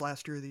remember if it was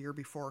last year or the year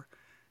before.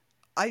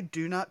 I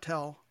do not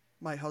tell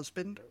my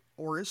husband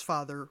or his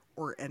father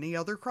or any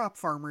other crop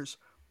farmers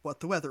what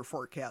the weather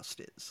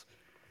forecast is,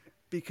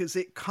 because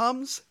it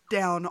comes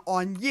down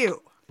on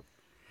you.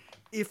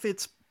 If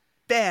it's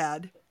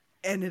bad,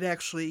 and it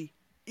actually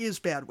is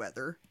bad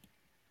weather,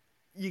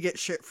 you get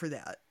shit for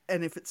that.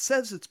 And if it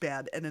says it's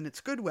bad and then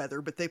it's good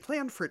weather, but they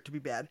planned for it to be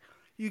bad,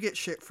 you get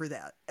shit for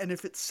that. And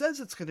if it says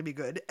it's going to be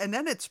good and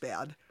then it's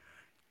bad,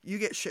 you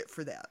get shit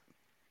for that.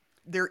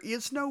 There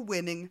is no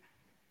winning.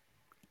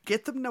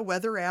 Get them the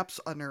weather apps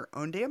on their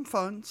own damn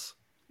phones.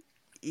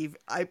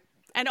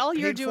 And all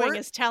you're doing it,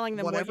 is telling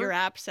them whatever. what your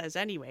app says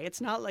anyway.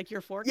 It's not like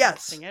you're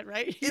forecasting it,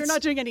 right? You're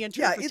not doing any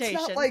interpretation. Yeah,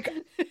 it's not like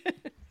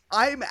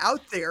I'm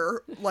out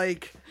there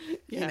like,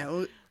 Yeah. you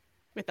know,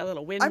 with a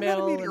little windmill. I'm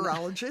not a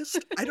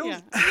meteorologist. I don't,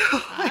 Yeah.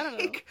 I don't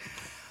know.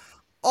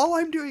 all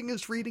I'm doing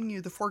is reading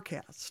you the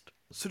forecast.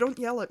 So don't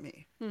yell at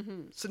me.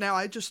 Mm-hmm. So now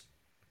I just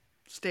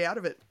stay out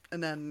of it,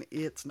 and then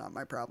it's not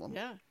my problem.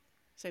 Yeah.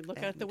 Say,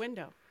 look out the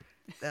window.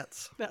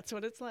 That's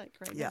what it's like,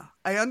 right? yeah.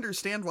 I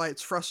understand why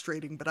it's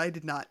frustrating, but I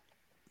did not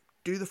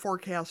do the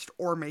forecast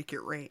or make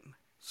it rain.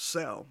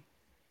 So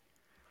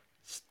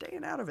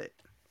staying out of it.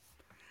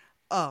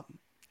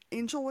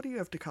 Angel, what do you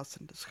have to cuss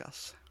and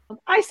discuss?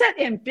 I set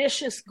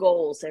ambitious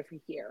goals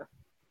every year.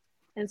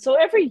 And so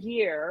every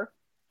year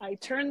I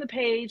turn the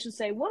page and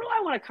say, what do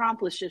I want to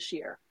accomplish this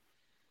year?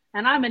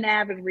 And I'm an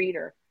avid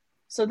reader.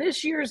 So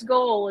this year's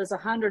goal is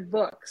 100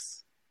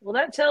 books. Well,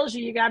 that tells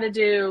you got to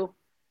do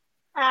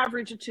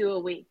average of 2 a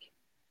week.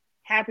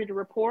 Happy to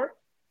report,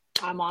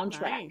 I'm on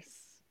track. Nice.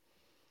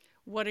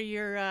 What are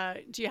your,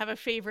 do you have a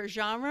favorite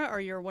genre,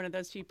 or you're one of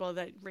those people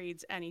that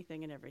reads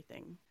anything and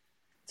everything?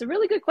 It's a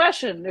really good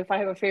question if I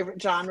have a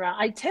favorite genre.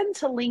 I tend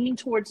to lean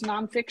towards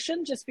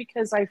nonfiction just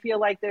because I feel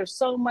like there's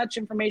so much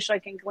information I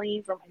can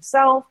glean for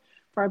myself,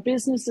 for our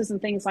businesses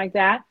and things like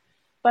that.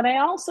 But I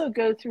also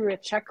go through a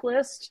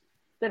checklist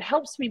that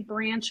helps me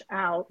branch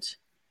out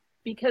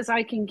because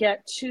I can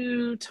get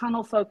too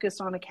tunnel focused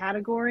on a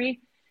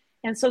category.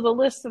 And so the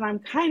list that I'm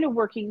kind of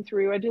working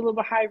through, I do a little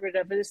bit hybrid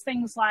of it, is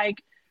things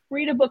like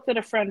read a book that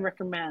a friend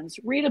recommends,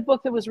 read a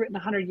book that was written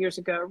 100 years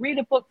ago, read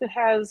a book that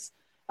has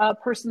a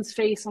person's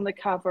face on the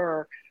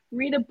cover,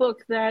 read a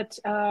book that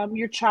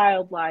your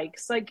child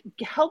likes, like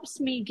helps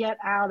me get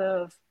out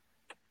of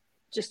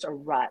just a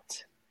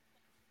rut.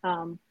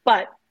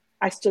 But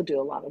I still do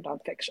a lot of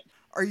nonfiction.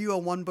 Are you a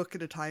one book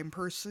at a time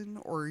person,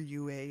 or are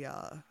you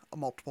a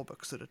multiple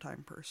books at a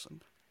time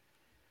person?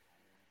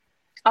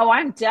 Oh,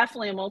 I'm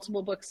definitely a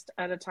multiple books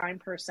at a time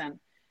person.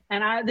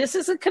 And this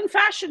is a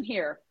confession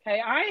here. Okay.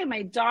 I am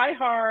a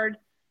diehard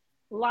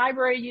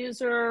library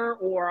user,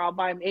 or I'll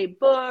buy 8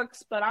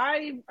 books, but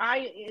I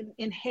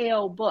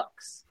inhale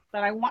books,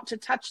 but I want to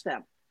touch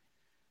them.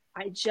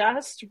 I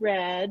just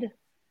read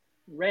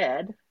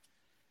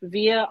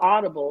via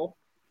Audible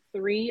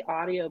 3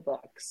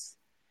 audiobooks.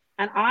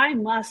 And I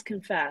must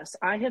confess,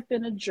 I have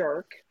been a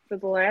jerk for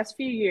the last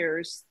few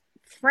years,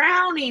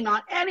 frowning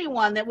on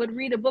anyone that would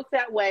read a book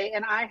that way.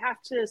 And I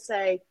have to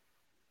say,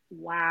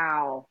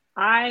 wow,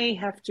 I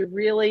have to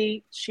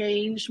really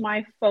change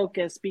my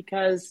focus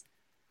because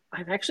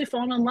I've actually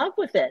fallen in love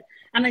with it.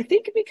 And I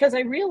think because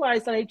I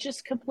realized that I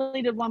just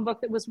completed one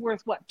book that was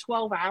worth,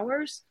 12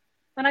 hours?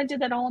 And I did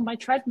that all on my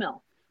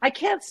treadmill. I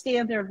can't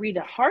stand there and read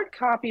a hard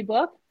copy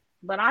book,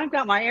 but I've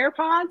got my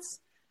AirPods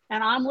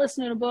and I'm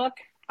listening to a book.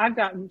 I've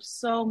gotten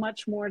so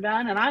much more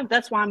done. And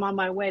that's why I'm on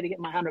my way to get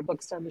my 100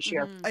 books done this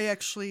year. I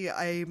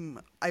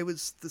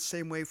was the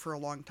same way for a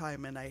long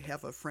time. And I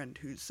have a friend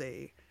who's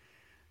a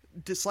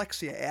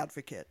dyslexia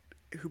advocate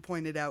who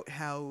pointed out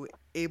how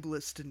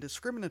ableist and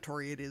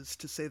discriminatory it is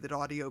to say that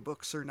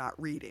audiobooks are not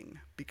reading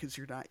because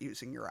you're not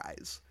using your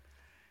eyes.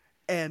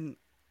 And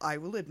I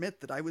will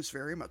admit that I was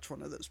very much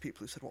one of those people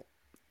who said, well,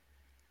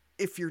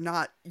 if you're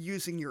not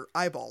using your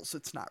eyeballs,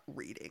 it's not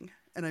reading.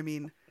 And I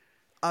mean,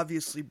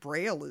 obviously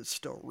Braille is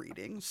still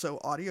reading, so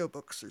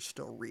audiobooks are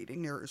still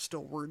reading. There are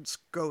still words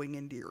going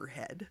into your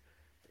head,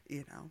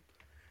 you know.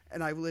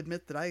 And I will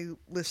admit that I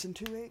listen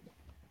to a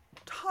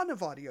ton of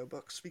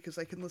audiobooks because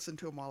I can listen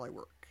to them while I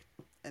work.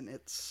 And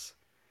it's,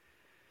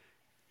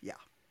 yeah,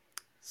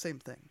 same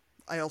thing.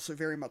 I also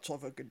very much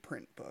love a good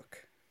print book,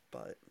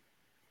 but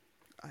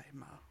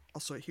I'm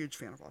also a huge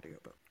fan of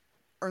audiobook.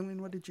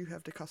 Arlene, what did you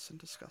have to cuss and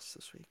discuss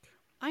this week?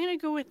 I'm going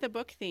to go with the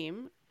book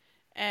theme,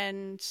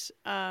 and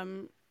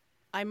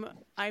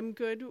I'm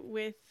good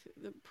with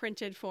the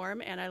printed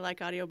form, and I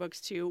like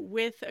audiobooks too,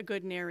 with a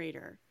good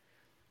narrator.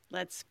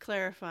 Let's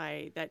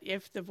clarify that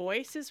if the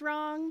voice is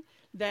wrong,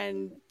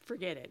 then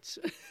forget it.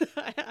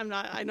 I'm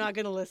not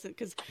going to listen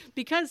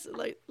because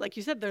like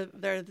you said,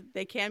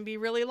 they can be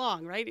really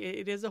long, right?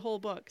 It is a whole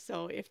book.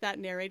 So if that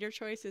narrator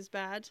choice is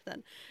bad,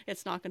 then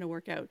it's not going to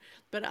work out.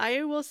 But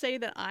I will say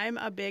that I'm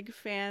a big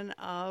fan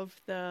of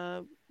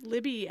the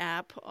Libby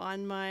app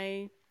on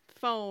my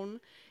phone.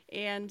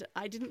 And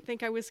I didn't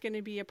think I was going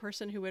to be a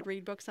person who would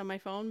read books on my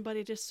phone, but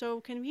it is so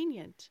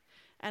convenient.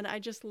 And I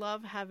just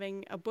love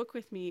having a book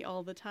with me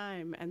all the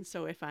time. And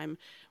so if I'm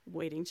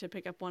waiting to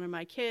pick up one of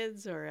my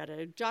kids or at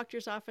a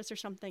doctor's office or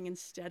something,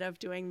 instead of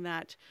doing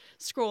that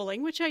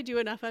scrolling, which I do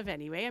enough of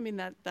anyway, I mean,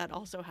 that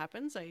also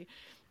happens. I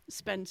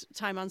spend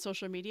time on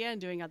social media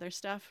and doing other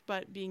stuff,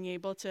 but being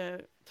able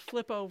to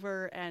flip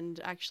over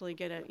and actually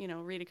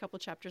read a couple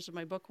chapters of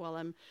my book while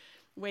I'm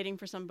waiting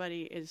for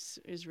somebody is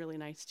really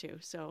nice too.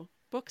 So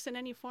books in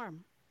any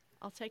form,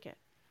 I'll take it.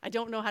 I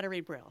don't know how to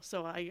read Braille,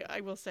 so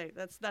I will say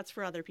that's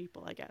for other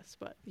people, I guess.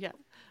 But yeah,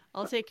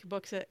 I'll take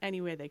books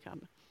any way they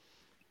come.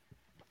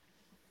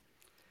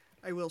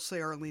 I will say,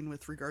 Arlene,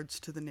 with regards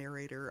to the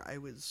narrator, I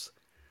was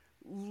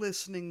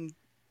listening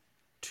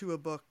to a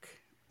book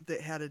that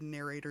had a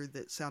narrator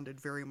that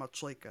sounded very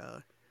much like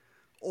a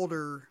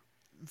older,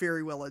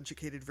 very well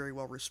educated, very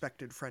well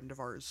respected friend of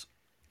ours,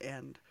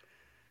 and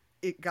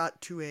it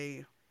got to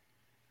a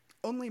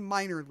only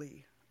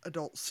minorly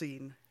adult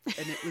scene,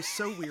 and it was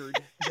so weird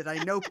that I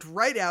noped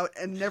right out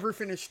and never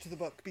finished the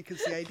book,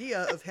 because the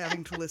idea of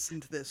having to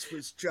listen to this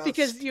was just...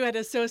 Because you had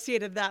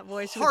associated that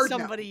voice with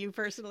somebody you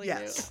personally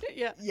knew.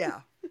 Yeah.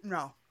 Yeah.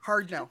 No.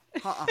 Hard no.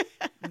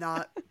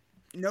 Not.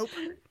 Nope.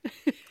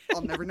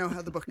 I'll never know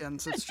how the book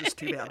ends. It's just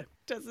too bad.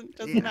 Doesn't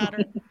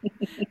matter.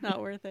 Not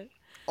worth it.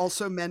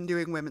 Also, men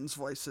doing women's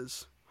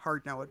voices.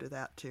 Hard no to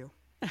that, too.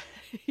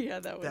 Yeah,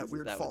 that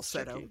weird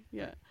falsetto.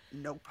 Yeah.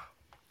 Nope.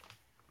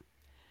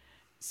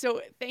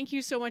 So thank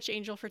you so much,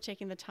 Angel, for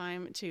taking the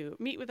time to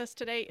meet with us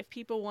today. If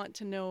people want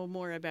to know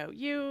more about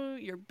you,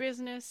 your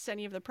business,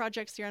 any of the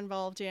projects you're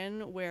involved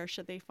in, where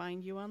should they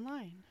find you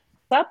online?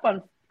 Up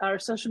on our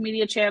social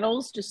media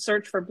channels, just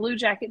search for Blue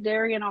Jacket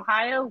Dairy in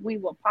Ohio. We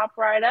will pop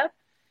right up,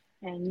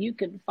 and you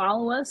can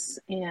follow us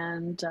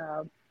and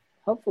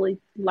hopefully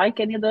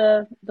like any of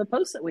the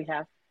posts that we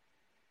have.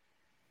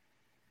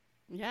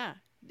 Yeah.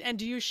 And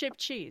do you ship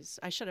cheese?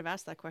 I should have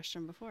asked that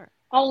question before.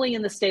 Only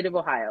in the state of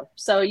Ohio.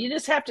 So you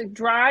just have to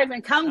drive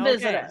and come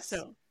visit us.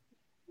 So,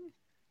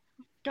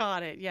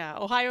 got it. Yeah.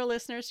 Ohio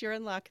listeners, you're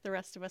in luck. The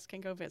rest of us can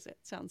go visit.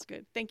 Sounds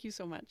good. Thank you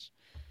so much.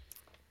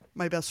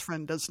 My best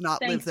friend does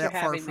not live that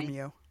far from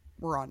you.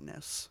 We're on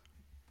this.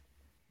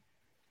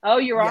 Oh,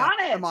 you're on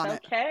it? I'm on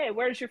it. Okay.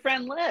 Where does your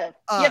friend live?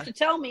 You have to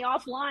tell me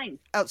offline.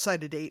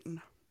 Outside of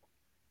Dayton.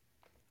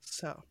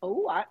 So.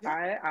 Oh,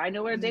 I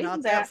know where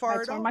Dayton's that at. far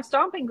That's at where all. my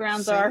stomping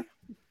grounds are.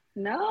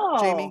 No.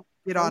 Jamie,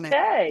 get on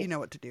Okay. it. You know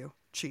what to do.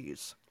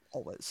 Cheese.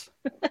 Always.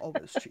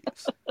 Always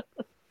cheese.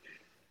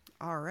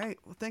 All right.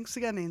 Well, thanks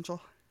again,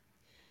 Angel.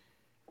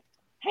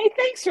 Hey,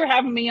 thanks for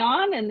having me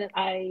on. And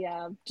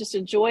I just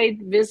enjoyed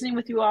visiting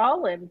with you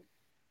all and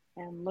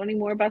learning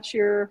more about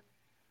your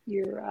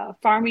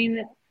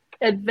farming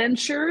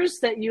adventures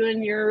that you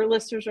and your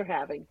listeners are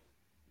having.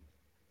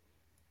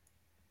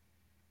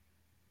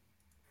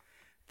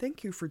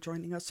 Thank you for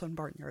joining us on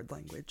Barnyard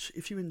Language.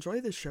 If you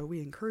enjoy the show,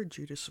 we encourage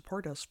you to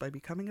support us by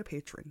becoming a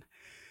patron.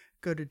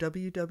 Go to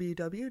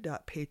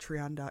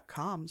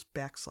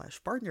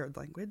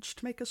www.patreon.com/barnyardlanguage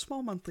to make a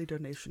small monthly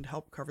donation to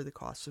help cover the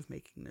costs of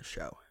making the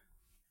show.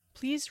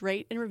 Please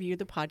rate and review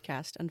the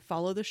podcast and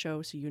follow the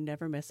show so you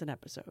never miss an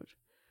episode.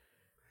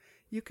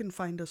 You can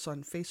find us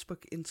on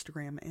Facebook,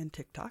 Instagram, and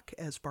TikTok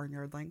as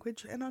Barnyard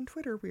Language, and on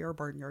Twitter we are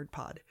Barnyard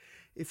Pod.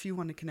 If you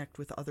want to connect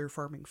with other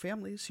farming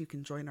families, you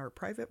can join our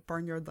private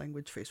Barnyard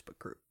Language Facebook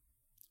group.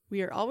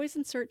 We are always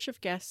in search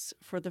of guests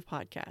for the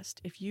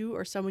podcast. If you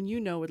or someone you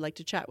know would like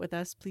to chat with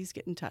us, please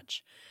get in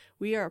touch.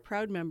 We are a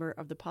proud member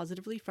of the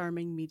Positively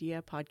Farming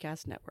Media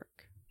Podcast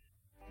Network.